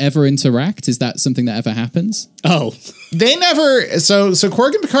Picard ever interact? Is that something that ever happens? Oh, they never. So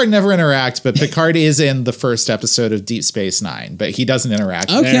Quark and Picard never interact, but Picard is in the first episode of Deep Space Nine, but he doesn't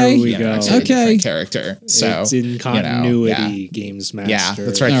interact. Okay, there we go. Okay, character. So it's in continuity, Games Master. Yeah,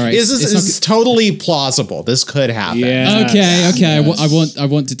 that's right. All right. This is totally plausible. This could happen. Yeah. Okay. Yes. I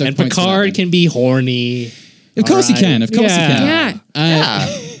want to. And Picard can be horny. Of course he can. Of course he can.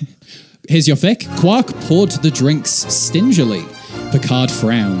 Yeah. Here's your fic. Quark poured the drinks stingily. Picard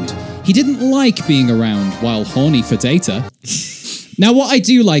frowned. He didn't like being around while horny for Data. Now, what I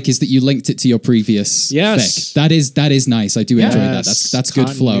do like is that you linked it to your previous fic. That is nice. I do enjoy that. That's good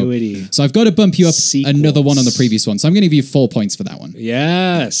flow. So I've got to bump you up another one on the previous one. So I'm going to give you 4 points for that one.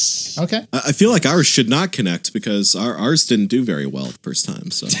 Yes. Okay. I feel like ours should not connect because ours didn't do very well the first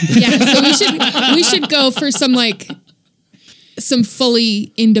time. So yeah, so we should go for some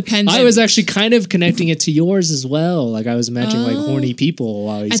fully independent. I was actually kind of connecting it to yours as well. Like I was imagining like horny people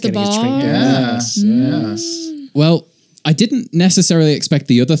while he's at the getting his bar. drink. Yes. Well, I didn't necessarily expect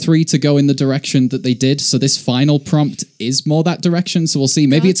the other three to go in the direction that they did, so this final prompt is more that direction, so we'll see.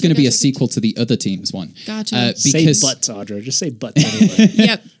 Maybe it's going to be a sequel to the other team's one. Gotcha. Say butts, Audra. Just say butts anyway.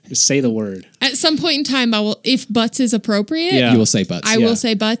 Yep. Just say the word. At some point in time, I will, if butts is appropriate, you will say butts. I will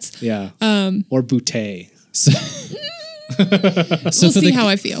say butts. Yeah. Or bouteille. So we'll see how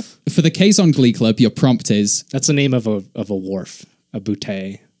I feel. For the Kazon Glee Club, your prompt is... That's the name of a wharf. A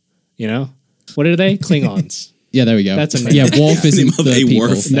bouteille. You know? What are they? Klingons. Yeah, there we go. That's a name. Yeah, Worf isn't Name of the a people.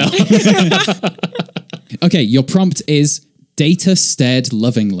 wharf. No. Okay, your prompt is Data stared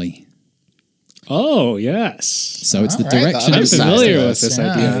lovingly. Oh, yes. So it's the direction. I'm familiar with this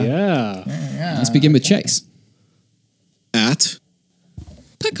idea. Yeah. Let's begin with Chase. At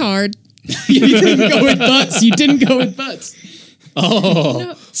Picard. You didn't go with butts. You didn't go with butts. Oh.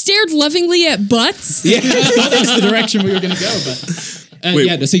 No. Stared lovingly at butts? Yeah, I thought that's the direction we were going to go. But Wait.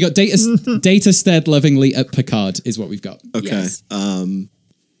 yeah, so you got Data stared lovingly at Picard is what we've got. Okay. Yes.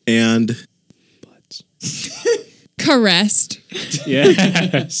 And Caressed.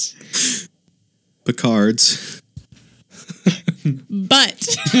 Yes. Picard's Butt.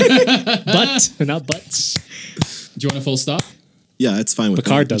 Butt, not butts. Do you want a full stop? Yeah, it's fine with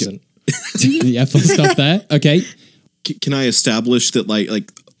Picard me. doesn't. Yeah, full stop there. Okay. Can I establish that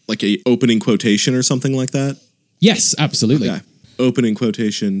like a opening quotation or something like that? Yes, absolutely. Okay. Opening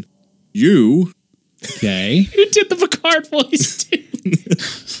quotation. You. Okay. You did the Picard voice too.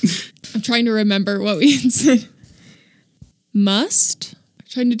 I'm trying to remember what we had said. Must? I'm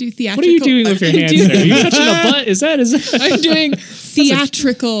trying to do theatrical. What are you doing with your hands there? Are you touching a butt? Is that? I'm doing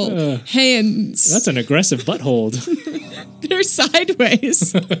theatrical hands. That's an aggressive butt hold. They're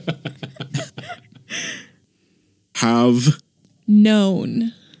sideways. Have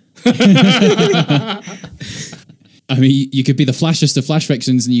known. I mean, you could be the flashest of flash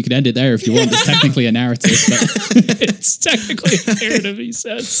fictions and you could end it there if you want. It's technically a narrative. But It's technically a narrative, he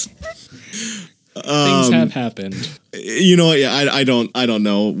says. Things have happened. You know what? Yeah, I don't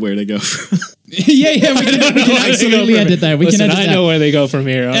know where to go from. yeah, we can absolutely end it there. We Listen, can end it I there. know where they go from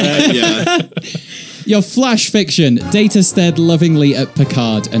here. All right? Yeah. Your flash fiction. Data stared lovingly at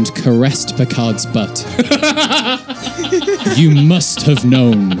Picard and caressed Picard's butt. You must have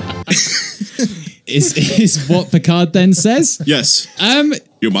known. Is what Picard then says? Yes.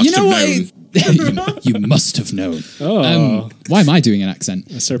 You must have known. you must have known. Oh. Why am I doing an accent?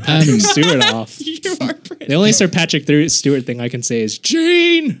 Sir Patrick Stewart off. You are pretty. The only Sir Patrick Stewart thing I can say is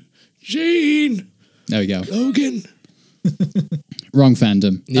Gene. There we go. Logan. Wrong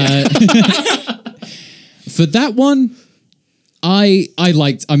fandom. For that one, I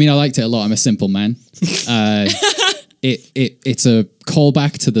liked it a lot. I'm a simple man. It's a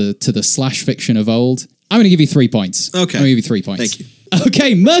callback to the slash fiction of old. I'm going to give you 3 points. Okay. I'm going to give you 3 points. Thank you.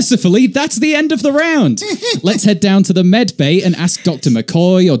 Okay, mercifully, that's the end of the round. Let's head down to the med bay and ask Dr.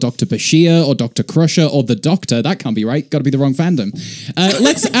 McCoy or Dr. Bashir or Dr. Crusher or the Doctor. That can't be right. Got to be the wrong fandom.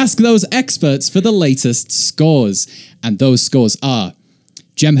 Let's ask those experts for the latest scores. And those scores are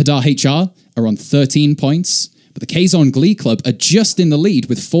Jem'Hadar HR are on 13 points, but the Kazon Glee Club are just in the lead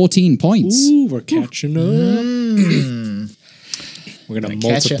with 14 points. Ooh, we're catching up. We're going to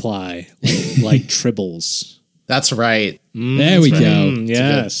multiply like tribbles. That's right. There we go.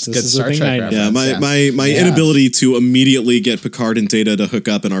 Yes. Good Star Trek reference. Yeah, my inability to immediately get Picard and Data to hook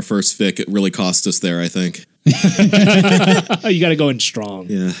up in our first fic, it really cost us there, I think. You got to go in strong.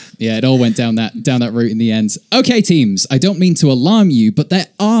 Yeah. Yeah, it all went down that route in the end. Okay, teams, I don't mean to alarm you, but there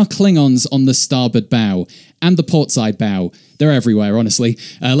are Klingons on the starboard bow and the portside bow. They're everywhere, honestly.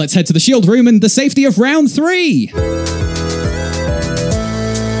 Let's head to the shield room and the safety of round 3.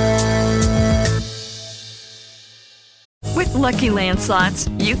 Lucky Land Slots,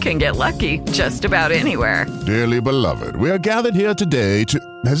 you can get lucky just about anywhere. Dearly beloved, we are gathered here today to...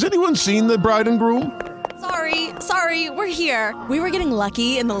 Has anyone seen the bride and groom? Sorry, we're here. We were getting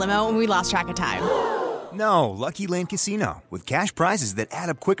lucky in the limo and we lost track of time. No, Lucky Land Casino, with cash prizes that add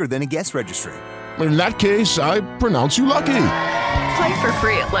up quicker than a guest registry. In that case, I pronounce you lucky. Play for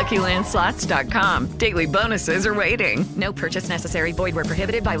free at LuckyLandSlots.com. Daily bonuses are waiting. No purchase necessary. Void where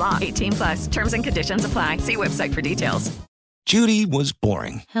prohibited by law. 18+. Terms and conditions apply. See website for details. Judy was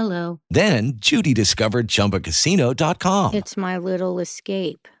boring. Hello. Then Judy discovered ChumbaCasino.com. It's my little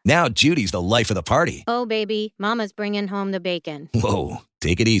escape. Now Judy's the life of the party. Oh, baby, mama's bringing home the bacon. Whoa,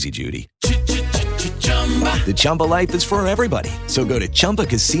 take it easy, Judy. The Chumba life is for everybody. So go to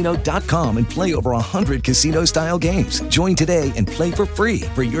ChumbaCasino.com and play over 100 casino-style games. Join today and play for free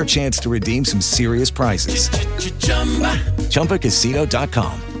for your chance to redeem some serious prizes.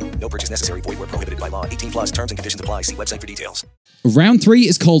 ChumbaCasino.com. No purchase necessary. Void where prohibited by law. 18+. Terms and conditions apply. See website for details. Round 3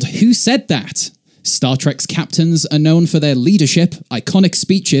 is called Who Said That? Star Trek's captains are known for their leadership, iconic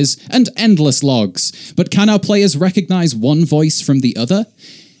speeches, and endless logs. But can our players recognize one voice from the other?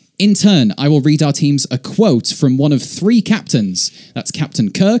 In turn, I will read our teams a quote from one of 3 captains. That's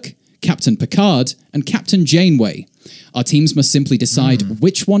Captain Kirk, Captain Picard, and Captain Janeway. Our teams must simply decide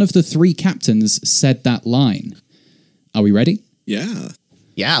which one of the 3 captains said that line. Are we ready? Yeah.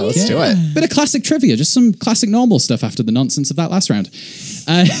 Yeah, let's do it. Bit of classic trivia, just some classic normal stuff after the nonsense of that last round.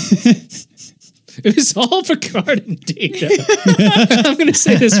 It was all Picard and Data. I'm going to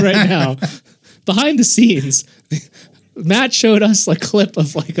say this right now. Behind the scenes, Matt showed us a clip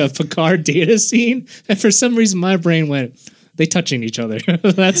of like a Picard Data scene, and for some reason my brain went, they touching each other.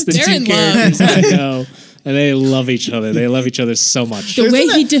 That's the They're 2 characters I know. And they love each other. They love each other so much. The way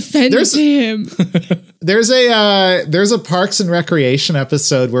he defended him. There's a Parks and Recreation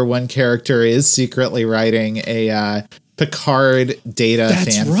episode where one character is secretly writing a Picard Data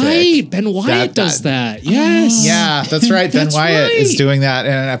That's fanfic. right. Ben Wyatt does that. Yes. Yeah, that's right. Ben That's Wyatt right. is doing that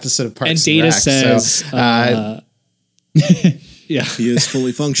in an episode of Parks and Data Rec. says, yeah, he is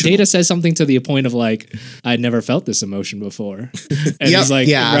fully functional. Data says something to the point of like, I'd never felt this emotion before. And he's like,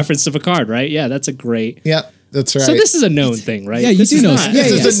 in reference to Picard, right? Yeah, that's a great. Yep, that's right. So this is a known thing, right? Yeah, you do know.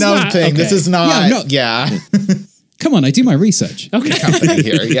 This is a known thing. This is not. Yeah. Come on, I do my research. Okay. Company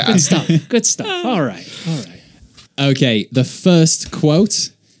here. Yeah. Good stuff. Good stuff. All right. Okay, the first quote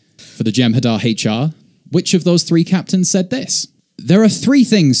for the Jem'Hadar HR. Which of those 3 captains said this? There are 3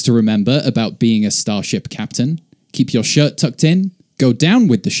 things to remember about being a starship captain. Keep your shirt tucked in, go down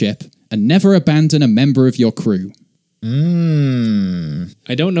with the ship, and never abandon a member of your crew.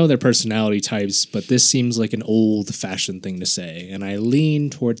 I don't know their personality types, but this seems like an old-fashioned thing to say, and I lean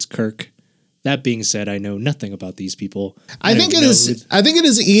towards Kirk. That being said, I know nothing about these people. I think it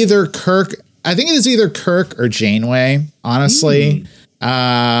is either Kirk. I think it is either Kirk or Janeway. Honestly,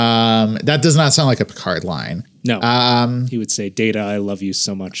 that does not sound like a Picard line. No, he would say, "Data, I love you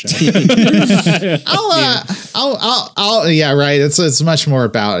so much." Yeah, right. It's much more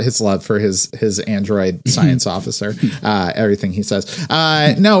about his love for his android science officer. Everything he says.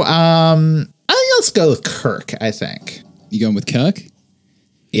 I think let's go with Kirk. I think you going with Kirk.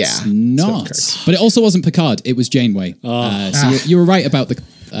 Yeah, it's not. But it also wasn't Picard. It was Janeway. So you were right about the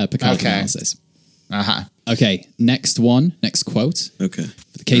Picard analysis. Okay, next quote. Okay.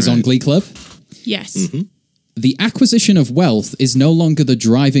 For the Kazon Glee Club. Yes. Mm-hmm. The acquisition of wealth is no longer the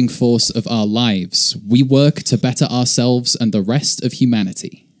driving force of our lives. We work to better ourselves and the rest of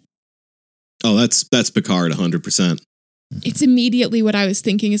humanity. Oh, that's Picard 100%. It's immediately what I was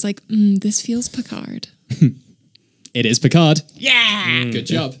thinking is like, this feels Picard. It is Picard. Yeah. Good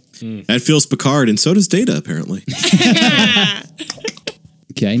job. That feels Picard, and so does Data, apparently.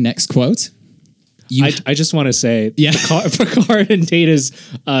 Okay, next quote. I just want to say, Picard and Data's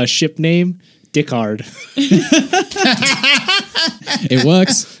ship name, Dickard. It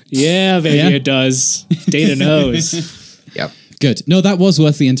works. Yeah, baby, it does. Data knows. Yep. Good. No, that was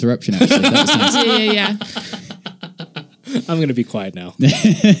worth the interruption, actually. That was nice. Yeah. I'm going to be quiet now.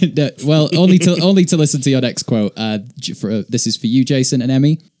 Well, only to listen to your next quote. This is for you, Jason and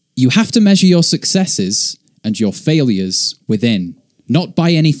Emmy. You have to measure your successes and your failures within, not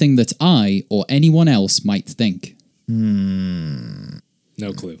by anything that I or anyone else might think. No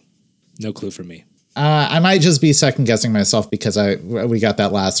clue. No clue for me. I might just be second guessing myself because we got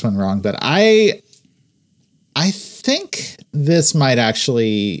that last one wrong, but I think this might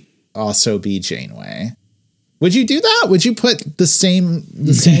actually also be Janeway. Would you do that? Would you put the same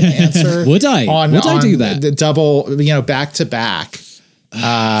answer? Would I? Would I do that? The double, back to back. He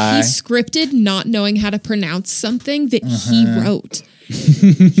scripted not knowing how to pronounce something that he wrote.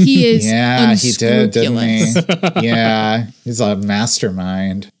 He is Yeah, he did, didn't unscrupulous. he? Yeah, he's a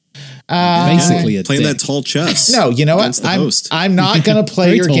mastermind. Basically a playing dick. that tall chess. No, you know what? against the host. I'm not going to play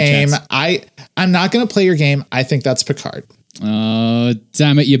Very your tall game. chess. I'm not going to play your game. I think that's Picard. Oh,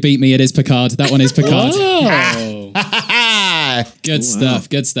 damn it. You beat me. It is Picard. That one is Picard. Good stuff.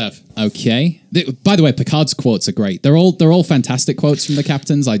 Good stuff. Okay. By the way, Picard's quotes are great. They're all fantastic quotes from the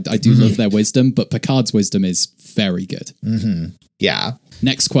captains. I do love their wisdom, but Picard's wisdom is very good. Yeah.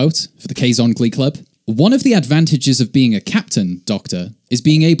 Next quote for the Kazon Glee Club. One of the advantages of being a captain, Doctor, is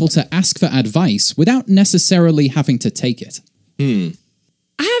being able to ask for advice without necessarily having to take it.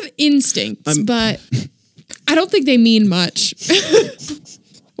 I have instincts, but I don't think they mean much.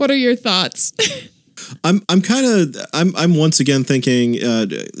 What are your thoughts? I'm once again thinking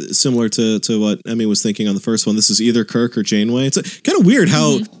similar to what Emmy was thinking on the first one. This is either Kirk or Janeway. It's kind of weird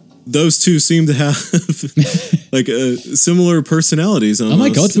how those two seem to have like similar personalities. Almost. Oh my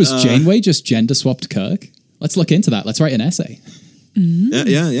God, was Janeway just gender swapped Kirk? Let's look into that. Let's write an essay.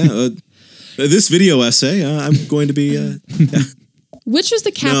 Yeah. This video essay, I'm going to be. Which was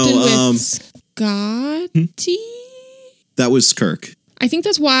the captain with Scotty? That was Kirk. I think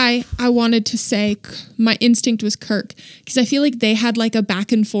that's why I wanted to say my instinct was Kirk, because I feel like they had like a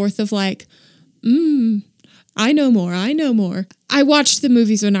back and forth of like, I know more. I watched the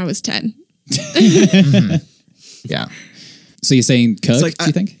movies when I was 10. Yeah. So you're saying Kirk, do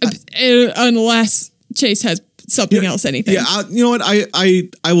you think? Unless Chase has something else, anything. Yeah, you know what?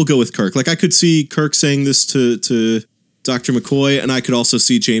 I will go with Kirk. Like I could see Kirk saying this to Dr. McCoy, and I could also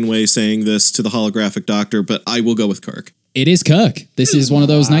see Janeway saying this to the holographic doctor, but I will go with Kirk. It is Kirk. This is one of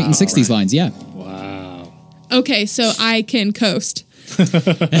those 1960s lines, yeah. Wow. Okay, so I can coast.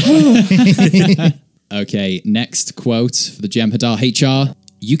 Okay, next quote for the Jem'Hadar HR.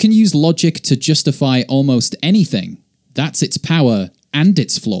 You can use logic to justify almost anything. That's its power and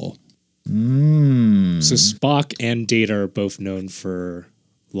its flaw. So Spock and Data are both known for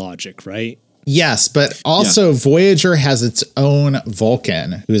logic, right? Yes, but also Voyager has its own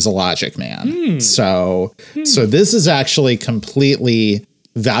Vulcan, who's a logic man. So this is actually completely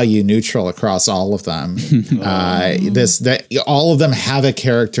value neutral across all of them. All of them have a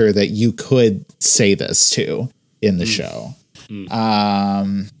character that you could say this to in the show. I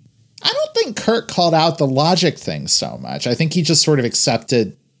don't think Kirk called out the logic thing so much. I think he just sort of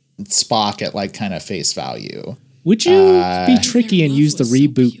accepted Spock at like kind of face value. Would you be tricky and use the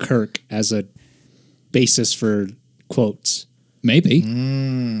reboot Kirk as a basis for quotes? Maybe.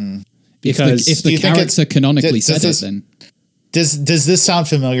 Because if the character canonically said it, then... Does this sound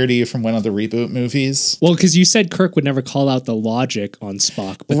familiar to you from one of the reboot movies? Well, because you said Kirk would never call out the logic on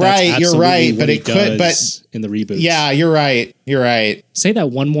Spock, but right, you're right, but it could. But in the reboot, yeah, you're right. You're right. Say that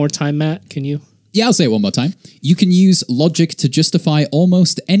one more time, Matt. Can you? Yeah, I'll say it one more time. You can use logic to justify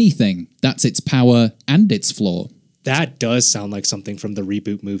almost anything. That's its power and its flaw. That does sound like something from the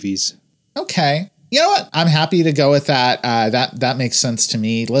reboot movies. Okay, you know what? I'm happy to go with that. That makes sense to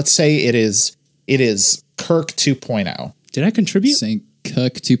me. Let's say it is Kirk 2.0. Did I contribute? Saying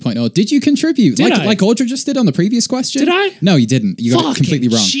Kirk 2.0. Did you contribute? Did I? Like Audra just did on the previous question? Did I? No, you didn't. You got it completely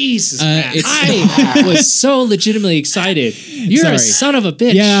wrong. Jesus, Matt. I was so legitimately excited. You're Sorry. a son of a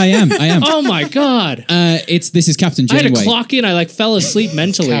bitch. Yeah, I am. Oh my God. This is Captain I Janeway. had to clock in. I like fell asleep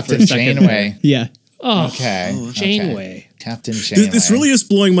mentally for a Captain second. Janeway. Yeah. Oh, Okay. Janeway. Captain Janeway. This really is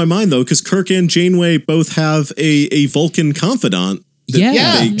blowing my mind though, because Kirk and Janeway both have a Vulcan confidant that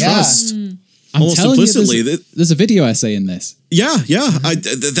they trust. I'm almost telling implicitly. you, there's a video essay in this. Yeah.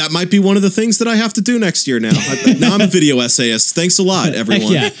 That might be one of the things that I have to do next year now. Now I'm a video essayist. Thanks a lot,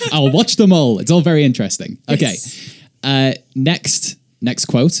 everyone. Yeah, I'll watch them all. It's all very interesting. Okay. Next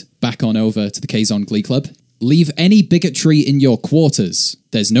quote, back on over to the Kazon Glee Club. Leave any bigotry in your quarters.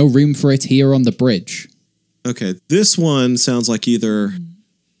 There's no room for it here on the bridge. Okay, this one sounds like either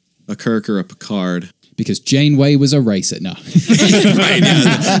a Kirk or a Picard. Because Janeway was a racist. No. Right,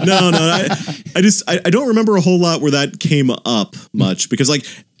 yeah. No. I don't remember a whole lot where that came up much because like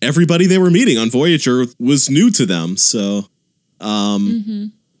everybody they were meeting on Voyager was new to them. So, So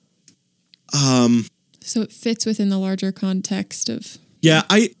it fits within the larger context of. Yeah,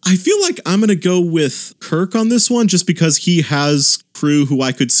 I feel like I'm going to go with Kirk on this one just because he has crew who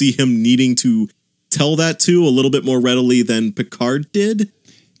I could see him needing to tell that to a little bit more readily than Picard did.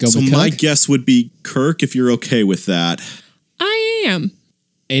 So my guess would be Kirk, if you're okay with that. I am.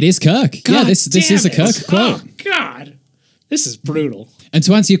 It is Kirk. God this is a Kirk quote. Oh, God. This is brutal. And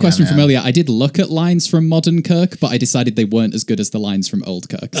to answer your question from earlier, I did look at lines from modern Kirk, but I decided they weren't as good as the lines from old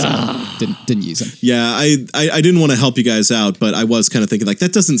Kirk, so didn't use them. Yeah, I didn't want to help you guys out, but I was kind of thinking like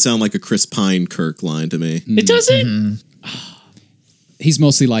that doesn't sound like a Chris Pine Kirk line to me. It doesn't? he's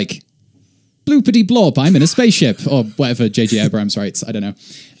mostly like, bloopity blop, I'm in a spaceship, or whatever J.J. Abrams writes. I don't know.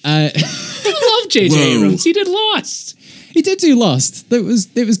 I love J.J. Abrams. He did Lost. He did do Lost. It was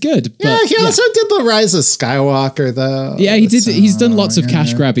good. Yeah, but, he also did The Rise of Skywalker, though. Yeah, he did. He's done lots of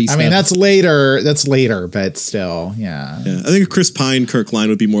cash grabby stuff. I mean, that's later, but still, yeah. I think a Chris Pine Kirk line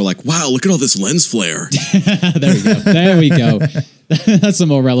would be more like, "Wow, look at all this lens flare." There we go. That's a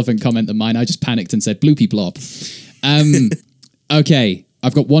more relevant comment than mine. I just panicked and said bloopy blob. Okay,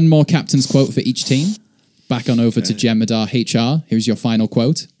 I've got one more captain's quote for each team. Back on over to Jem'Hadar HR. Here's your final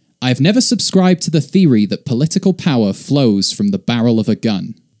quote. I have never subscribed to the theory that political power flows from the barrel of a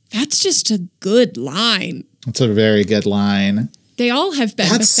gun. That's just a good line. That's a very good line. They all have been,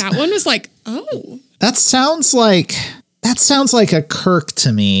 but that one was like, oh. That sounds like a Kirk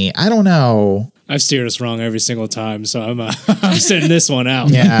to me. I don't know. I've steered us wrong every single time, so I'm sitting this one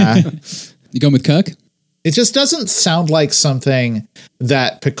out. Yeah. You going with Kirk? It just doesn't sound like something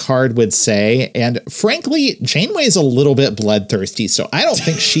that Picard would say. And frankly, Janeway's a little bit bloodthirsty, so I don't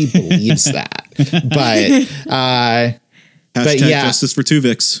think she believes that. But yeah. Justice for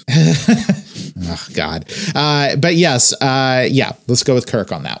Tuvix. Oh, God. But yes, let's go with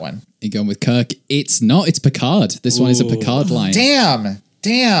Kirk on that one. You're going with Kirk. It's not. It's Picard. This one is a Picard line. Damn.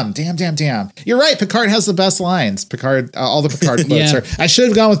 You're right. Picard has the best lines. All the Picard quotes are. I should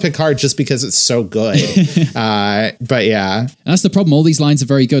have gone with Picard just because it's so good. But yeah. And that's the problem. All these lines are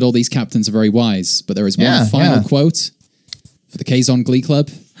very good. All these captains are very wise. But there is one final quote for the Kazon Glee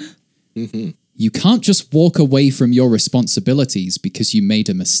Club. Mm-hmm. You can't just walk away from your responsibilities because you made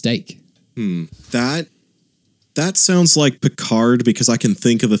a mistake. That sounds like Picard, because I can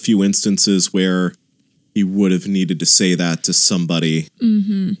think of a few instances where he would have needed to say that to somebody.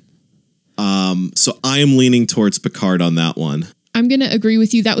 Mm-hmm. So I am leaning towards Picard on that one. I'm going to agree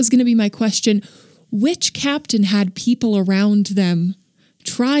with you. That was going to be my question. Which captain had people around them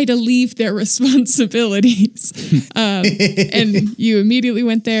try to leave their responsibilities? And you immediately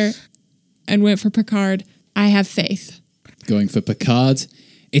went there and went for Picard. I have faith. Going for Picard.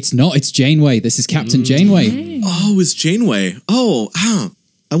 It's not. It's Janeway. This is Captain Janeway. Oh, it's Janeway. I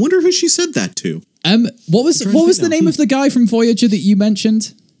wonder who she said that to. What was the name of the guy from Voyager that you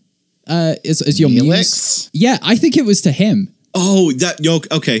mentioned? As your muse? Yeah, I think it was to him. Oh,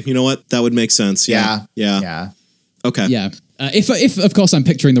 okay. You know what? That would make sense. Yeah. Okay. Yeah. If of course I'm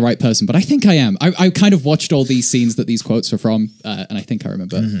picturing the right person, but I think I am. I kind of watched all these scenes that these quotes are from, and I think I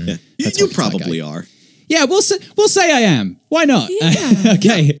remember. Mm-hmm. Yeah. You probably are. Yeah, we'll say I am. Why not? Yeah.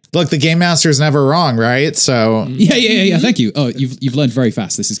 Okay. Look, the Game Master's never wrong, right? So yeah. Thank you. Oh, you've learned very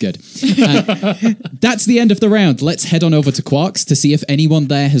fast. This is good. That's the end of the round. Let's head on over to Quarks to see if anyone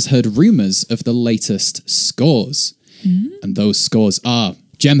there has heard rumors of the latest scores. And those scores are: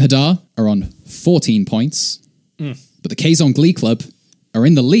 Jem'Hadar are on 14 points, but the Kazon Glee Club are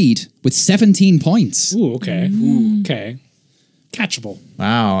in the lead with 17 points. Ooh, okay. Okay. Catchable.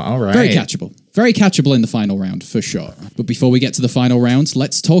 Wow. All right. Very catchable. Very catchable in the final round, for sure. But before we get to the final round,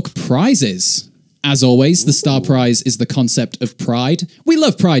 let's talk prizes. As always, the Star Prize is the concept of pride. We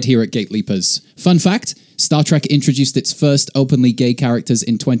love pride here at Gate Leapers. Fun fact, Star Trek introduced its first openly gay characters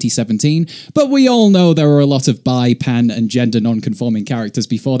in 2017, but we all know there were a lot of bi, pan, and gender non-conforming characters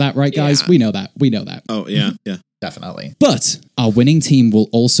before that, right, guys? We know that. Oh, yeah. Definitely. But our winning team will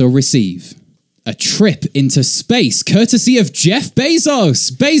also receive a trip into space, courtesy of Jeff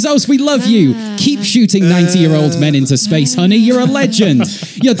Bezos. Bezos, we love you. Keep shooting 90-year-old men into space, honey. You're a legend.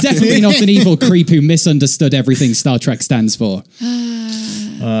 You're definitely not an evil creep who misunderstood everything Star Trek stands for.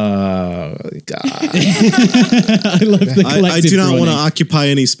 Oh, God. I love the collective I do not groaning. want to occupy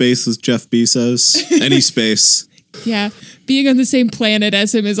any space with Jeff Bezos. Any space. Yeah. Being on the same planet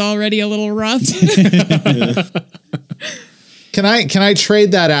as him is already a little rough. Can I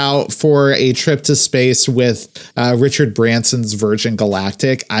trade that out for a trip to space with Richard Branson's Virgin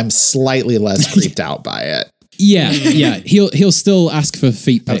Galactic? I'm slightly less creeped out by it. Yeah. He'll still ask for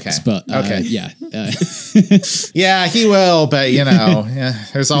feet pics, but yeah. Yeah, he will, but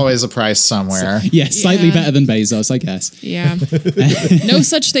there's always a price somewhere. Slightly better than Bezos, I guess. Yeah. No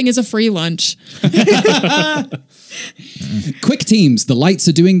such thing as a free lunch. Quick teams, the lights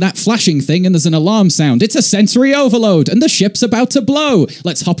are doing that flashing thing and there's an alarm sound. It's a sensory overload and the ship's about to blow.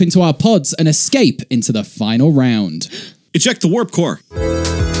 Let's hop into our pods and escape into the final round. Eject the warp core.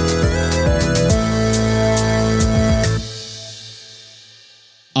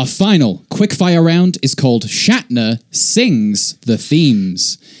 Our final quickfire round is called Shatner Sings the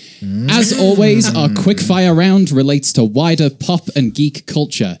Themes. As always, our quickfire round relates to wider pop and geek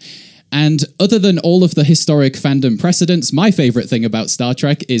culture. And other than all of the historic fandom precedents, my favorite thing about Star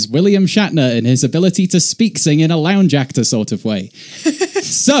Trek is William Shatner and his ability to speak sing in a lounge actor sort of way.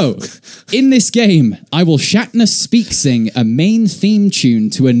 So, in this game, I will Shatner speak sing a main theme tune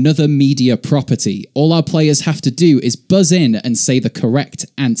to another media property. All our players have to do is buzz in and say the correct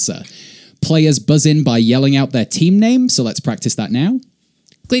answer. Players buzz in by yelling out their team name, so let's practice that now.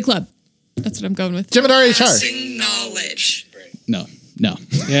 Glee Club. That's what I'm going with. Jimidar HR. Passing knowledge. No.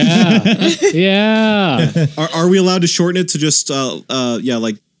 Yeah. Are we allowed to shorten it to just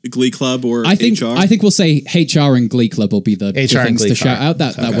like Glee Club or I think HR? I think we'll say HR and Glee Club will be the HR and things Glee to shout Club.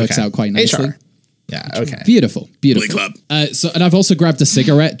 out. That works out quite nicely. HR. Yeah, okay. Beautiful. Glee Club. And I've also grabbed a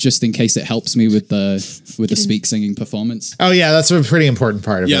cigarette just in case it helps me with the speak singing performance. Oh yeah, that's a pretty important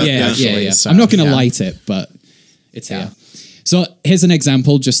part of it. Yeah. So, I'm not going to light it, but it's here. So here's an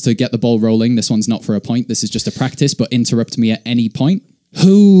example just to get the ball rolling. This one's not for a point. This is just a practice, but interrupt me at any point.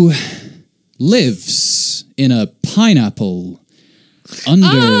 Who lives in a pineapple under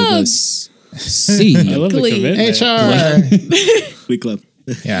the sea? I love the commitment. HR. Glee Club.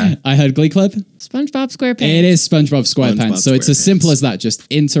 Yeah. I heard Glee Club. SpongeBob SquarePants. It is SpongeBob SquarePants. So it's as SquarePants. simple as that. Just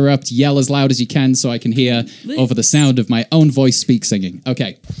interrupt, yell as loud as you can so I can hear over the sound of my own voice speak singing.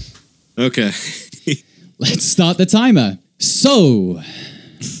 Okay. Okay. Let's start the timer. So,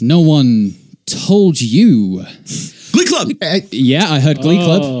 no one told you. Glee Club. Yeah, I heard Glee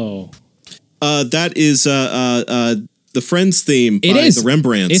Club. Oh. That is the Friends theme by It is. the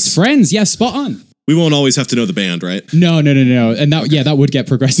Rembrandts. It's Friends. Yeah, spot on. We won't always have to know the band, right? No. And that would get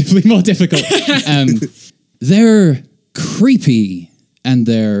progressively more difficult. They're creepy and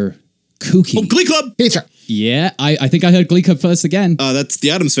they're kooky. Oh, Glee Club. HR. Yeah, I think I heard Glee Club first again. That's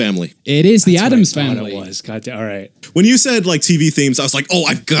the Addams Family. It is the Addams What I thought Family. it was. God damn. All right. When you said like TV themes, I was like, oh,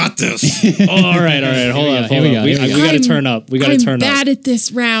 I've got this. All right. Hold on. Here we go. We got to turn up. We got to turn I'm bad up. at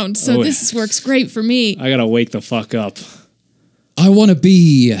this round, so Oh, this works great for me. I got to wake the fuck up. I want to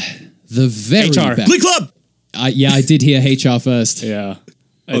be the very HR. best. Glee Club. I did hear HR first. Yeah.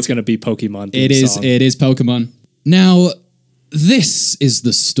 It's going to be Pokemon. It is. Song. It is Pokemon. Now, this is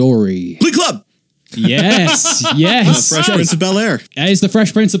the story. Glee Club. Yes. Yes. Fresh Prince of Bel-Air. That is the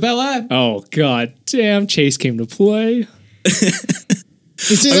Fresh Prince of Bel-Air. Oh, God damn. Chase came to play.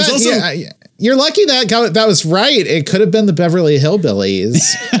 You see I was that? also- Yeah, you're lucky that was right. It could have been the Beverly Hillbillies.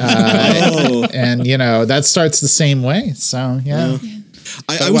 And, that starts the same way. So, yeah.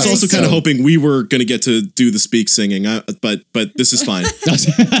 I was also kind of hoping we were going to get to do the speak singing, but this is fine.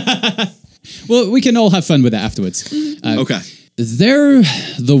 Well, we can all have fun with it afterwards. Okay. They're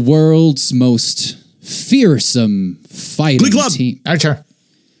the world's most fearsome fighting Glee Club. team. Archer.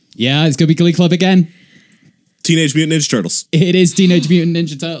 Yeah, it's going to be Glee Club again. Teenage Mutant Ninja Turtles. It is Teenage Mutant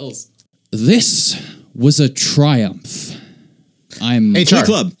Ninja Turtles. This was a triumph. I'm HR. Glee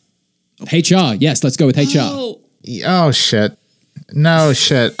Club. HR. Yes, let's go with HR. Oh, shit. No,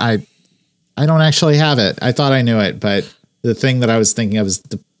 shit. I don't actually have it. I thought I knew it, but the thing that I was thinking of is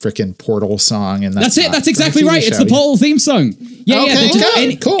the freaking Portal song. And That's it. not That's exactly a TV right. It's show. the Portal theme song. Yeah, Okay, yeah.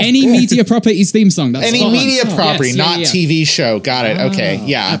 good. Cool. Any media property's theme song. That's Any spot on. media property, Yes, not yeah. TV show. Got it. Okay.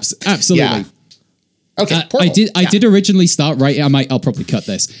 Yeah. Absolutely. Yeah. Okay. I did originally start writing. I'll probably cut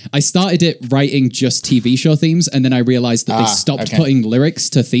this. I started it writing just TV show themes, and then I realized that they stopped putting lyrics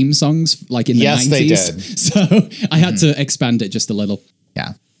to theme songs like in the 90s. They did. So I had to expand it just a little.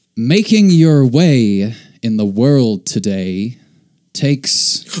 Yeah. Making your way in the world today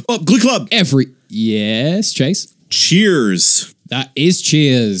takes Glee Club. Yes, Chase. Cheers. That is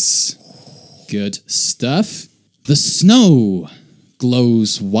Cheers. Good stuff. The snow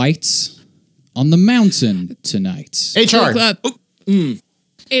glows white on the mountain tonight. HR.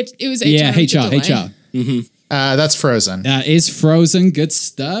 It was HR. Yeah, with the HR. delay. That's Frozen. That is Frozen. Good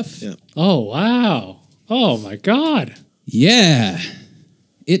stuff. Yeah. Oh, wow. Oh, my God. Yeah.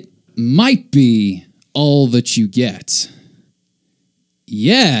 It might be all that you get.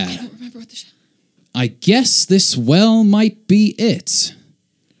 Yeah. I don't remember what the show. I guess this well might be it.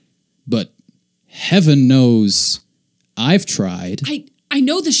 But heaven knows I've tried. I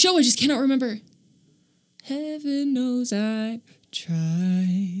know the show. I just cannot remember. Heaven knows I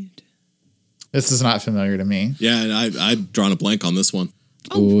tried. This is not familiar to me. Yeah, I've drawn a blank on this one.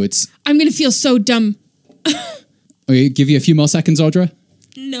 Oh, it's. I'm gonna feel so dumb. Okay, give you a few more seconds, Audra.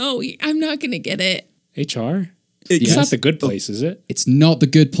 No, I'm not gonna get it. HR? It's It's not the good place, is it? It's not the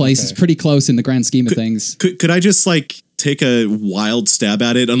good place. It's pretty close in the grand scheme of things. Could I just take a wild stab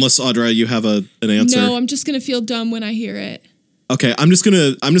at it? Unless Audra, you have an answer. No, I'm just gonna feel dumb when I hear it. Okay, I'm just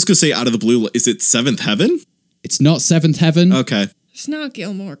gonna say out of the blue. Is it Seventh Heaven? It's not Seventh Heaven. Okay. It's not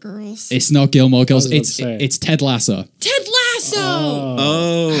Gilmore Girls. It's not Gilmore Girls. I was about to say. It's Ted Lasso. Ted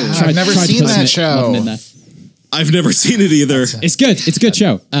Lasso. I've never seen that show. I've never seen it either. It's good. It's a good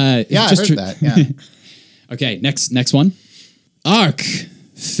show. Yeah, I heard that. Yeah. Okay, next one. Ark,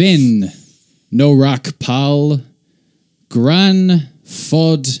 Finn, Norak Pal, Gran,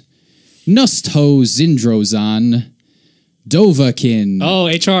 Fod, Nustho Zindrozan, Dovahkiin. Oh,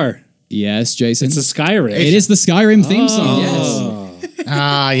 HR. Yes, Jason. It's the Skyrim. It is the Skyrim theme song,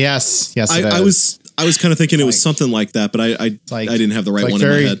 yes. Yes, it is. I was kind of thinking it was something like that, but I didn't have the right one in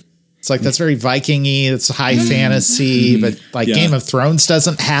my head. It's like that's very Viking-y. It's high fantasy, but Game of Thrones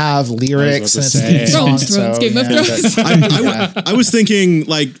doesn't have lyrics. Thrones, Game of Thrones. I was thinking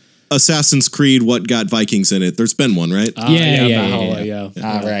like Assassin's Creed. What got Vikings in it? There's been one, right? Valhalla. Yeah.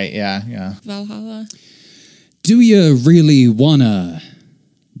 Right. Yeah. Valhalla. Do you really wanna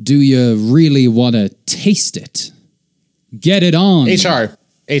taste it? Get it on. HR.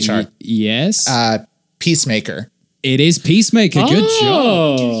 Yes. Peacemaker. It is Peacemaker. Good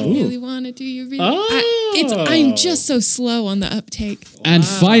job. Do you really want to? Do you really? I'm just so slow on the uptake. And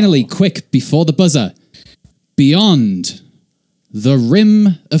finally, quick, before the buzzer. Beyond the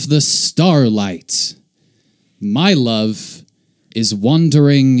rim of the starlight, my love is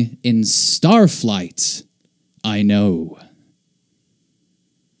wandering in starflight. I know.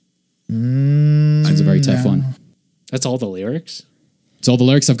 That's a very tough one. That's all the lyrics? It's all the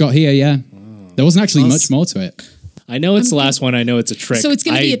lyrics I've got here, yeah. There wasn't actually much more to it. I know it's the last one. I know it's a trick. So it's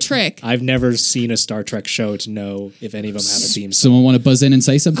going to be a trick. I've never seen a Star Trek show to know if any of them have a theme song. Someone want to buzz in and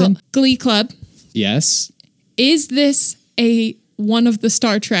say something? Glee Club. Yes. Is this one of the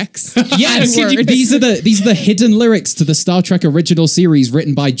Star Treks? Yes. These are the hidden lyrics to the Star Trek original series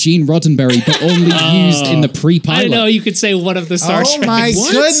written by Gene Roddenberry, but only used in the pre-pilot. I know you could say one of the Star Treks.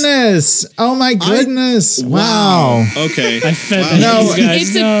 Oh my goodness! Wow. Okay. I fed that you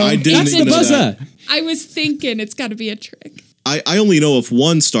guys know. I didn't That's the buzzer. I was thinking it's got to be a trick. I only know of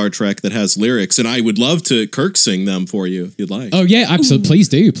one Star Trek that has lyrics, and I would love to Kirk sing them for you if you'd like. Oh yeah, absolutely. Please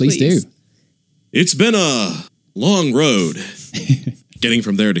do. Please do. It's been a long road getting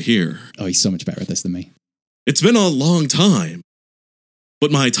from there to here. Oh, he's so much better at this than me. It's been a long time,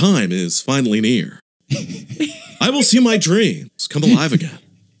 but my time is finally near. I will see my dreams come alive again.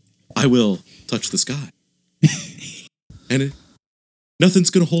 I will touch the sky. And nothing's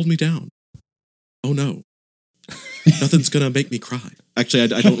going to hold me down. Oh no. Nothing's going to make me cry.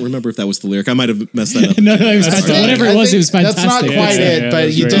 Actually, I don't remember if that was the lyric. I might have messed that up. No, it was fantastic. Whatever it was fantastic. That's not quite it,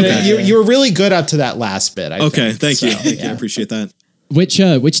 but you did it. You were really good up to that last bit. I think. Thank you. Thank you. I appreciate that. Which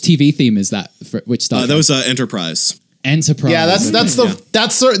TV theme is that? For which Star Trek? That was Enterprise. Enterprise. Yeah,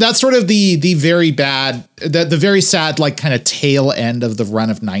 that's sort of the very bad, the very sad kind of tail end of the run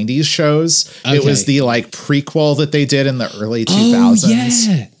of 90s shows. Okay. It was the prequel that they did in the early 2000s. Oh,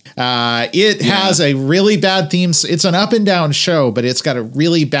 yeah. It has a really bad theme. It's an up and down show, but it's got a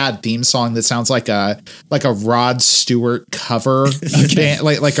really bad theme song that sounds like a Rod Stewart cover,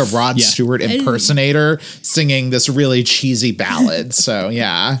 like a Rod Stewart impersonator singing this really cheesy ballad. So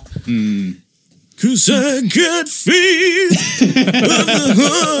yeah. 'Cause I got feet.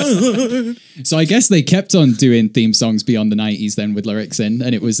 So I guess they kept on doing theme songs beyond the 90s then with lyrics in,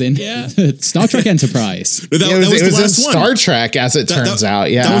 and it was in Star Trek Enterprise. It was in Star Trek, as it turns out.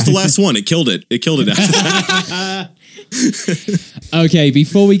 Yeah, that was the last one. It killed it. It killed it after that. Okay,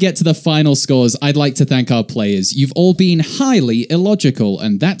 before we get to the final scores, I'd like to thank our players. You've all been highly illogical,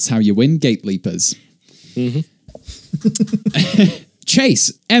 and that's how you win Gate Leapers. Mm-hmm.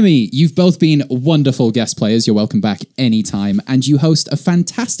 Chase, Emmy, you've both been wonderful guest players. You're welcome back anytime. And you host a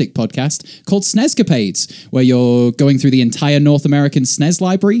fantastic podcast called SNEScapades, where you're going through the entire North American SNES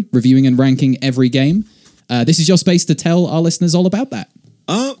library, reviewing and ranking every game. This is your space to tell our listeners all about that.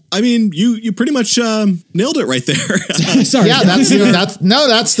 I mean, you pretty much nailed it right there. Sorry. Yeah, that's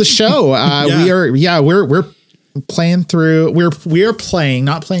the show. We're playing through. We are playing,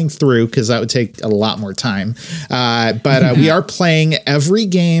 not playing through, because that would take a lot more time. But we are playing every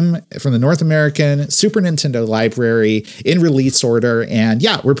game from the North American Super Nintendo library in release order, and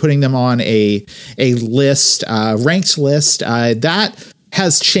we're putting them on a list, ranked list that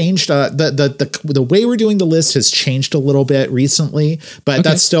has changed. The way we're doing the list has changed a little bit recently, but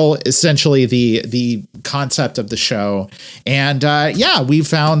that's still essentially the concept of the show. And we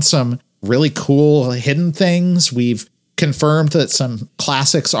found some really cool hidden things. We've confirmed that some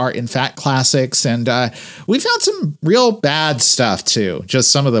classics are in fact classics, and we found some real bad stuff too.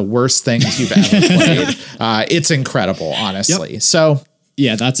 Just some of the worst things you've ever played. It's incredible, honestly. Yep. So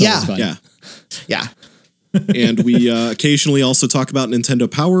that's always fun. Yeah. And we occasionally also talk about Nintendo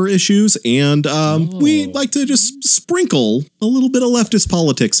Power issues, and we like to just sprinkle a little bit of leftist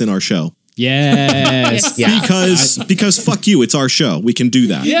politics in our show. Yes. Because fuck you, it's our show. We can do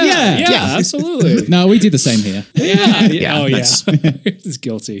that. Yeah, absolutely. No, we do the same here. Yeah. Oh, yeah. It's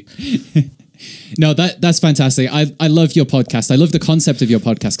guilty. No, that's fantastic. I love your podcast. I love the concept of your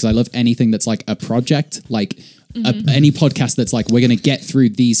podcast because I love anything that's like a project, like any podcast that's like, we're going to get through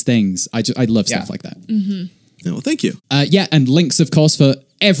these things. I love stuff like that. No, thank you. And links, of course, for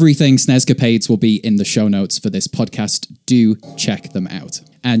everything Snescapades will be in the show notes for this podcast. Do check them out.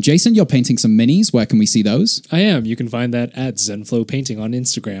 And Jason, you're painting some minis. Where can we see those? I am. You can find that at Zenflow Painting on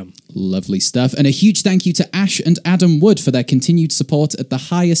Instagram. Lovely stuff. And a huge thank you to Ash and Adam Wood for their continued support at the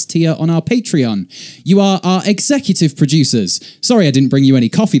highest tier on our Patreon. You are our executive producers. Sorry I didn't bring you any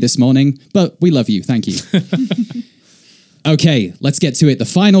coffee this morning, but we love you. Thank you. Okay, let's get to it. The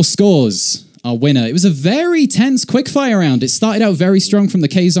final scores. Our winner. It was a very tense quickfire round. It started out very strong from the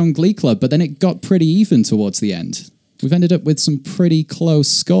K-Zone Glee Club, but then it got pretty even towards the end. We've ended up with some pretty close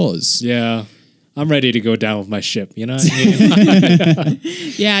scores. Yeah. I'm ready to go down with my ship, you know what I mean?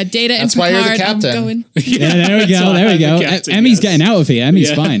 Yeah, Data and That's why you're the Picard, captain. I'm going. Yeah, there we go. There we go. Emmy's getting out of here.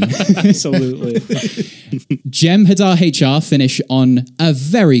 Emmy's fine. Absolutely. Jem Hadar HR finish on a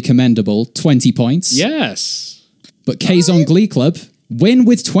very commendable 20 points. Yes. But K-Zone Glee Club win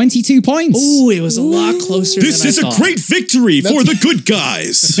with 22 points. Ooh, it was a lot closer This than is I a thought. great victory for the good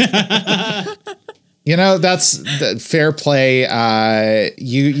guys. You know, that's the fair play.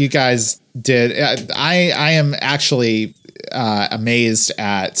 You guys did. I am actually amazed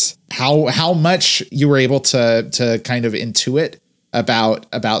at how much you were able to kind of intuit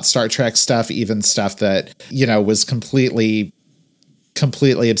about Star Trek stuff, even stuff that, you know, was completely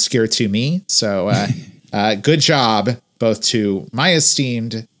obscure to me. So good job both to my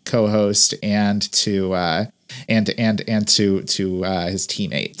esteemed co-host and to his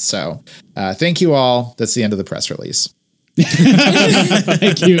teammate. So thank you all. That's the end of the press release.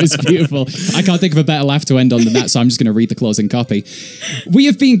 Thank you. It was beautiful. I can't think of a better laugh to end on than that, so I'm just going to read the closing copy. We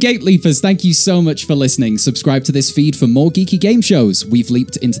have been Gate Leapers. Thank you so much for listening. Subscribe to this feed for more geeky game shows. We've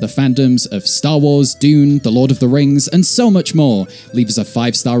leaped into the fandoms of Star Wars, Dune, The Lord of the Rings, and so much more. Leave us a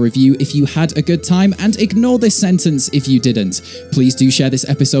 5-star review if you had a good time, and ignore this sentence if you didn't. Please do share this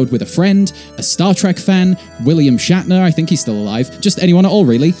episode with a friend, a Star Trek fan, William Shatner, I think he's still alive, just anyone at all,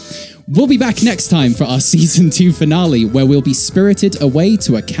 really. We'll be back next time for our Season 2 finale, where we'll be spirited away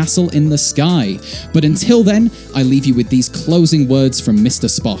to a castle in the sky. But until then, I leave you with these closing words from Mr.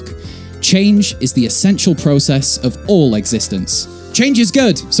 Spock. Change is the essential process of all existence. Change is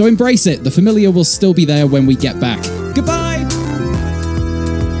good, so embrace it. The familiar will still be there when we get back. Goodbye!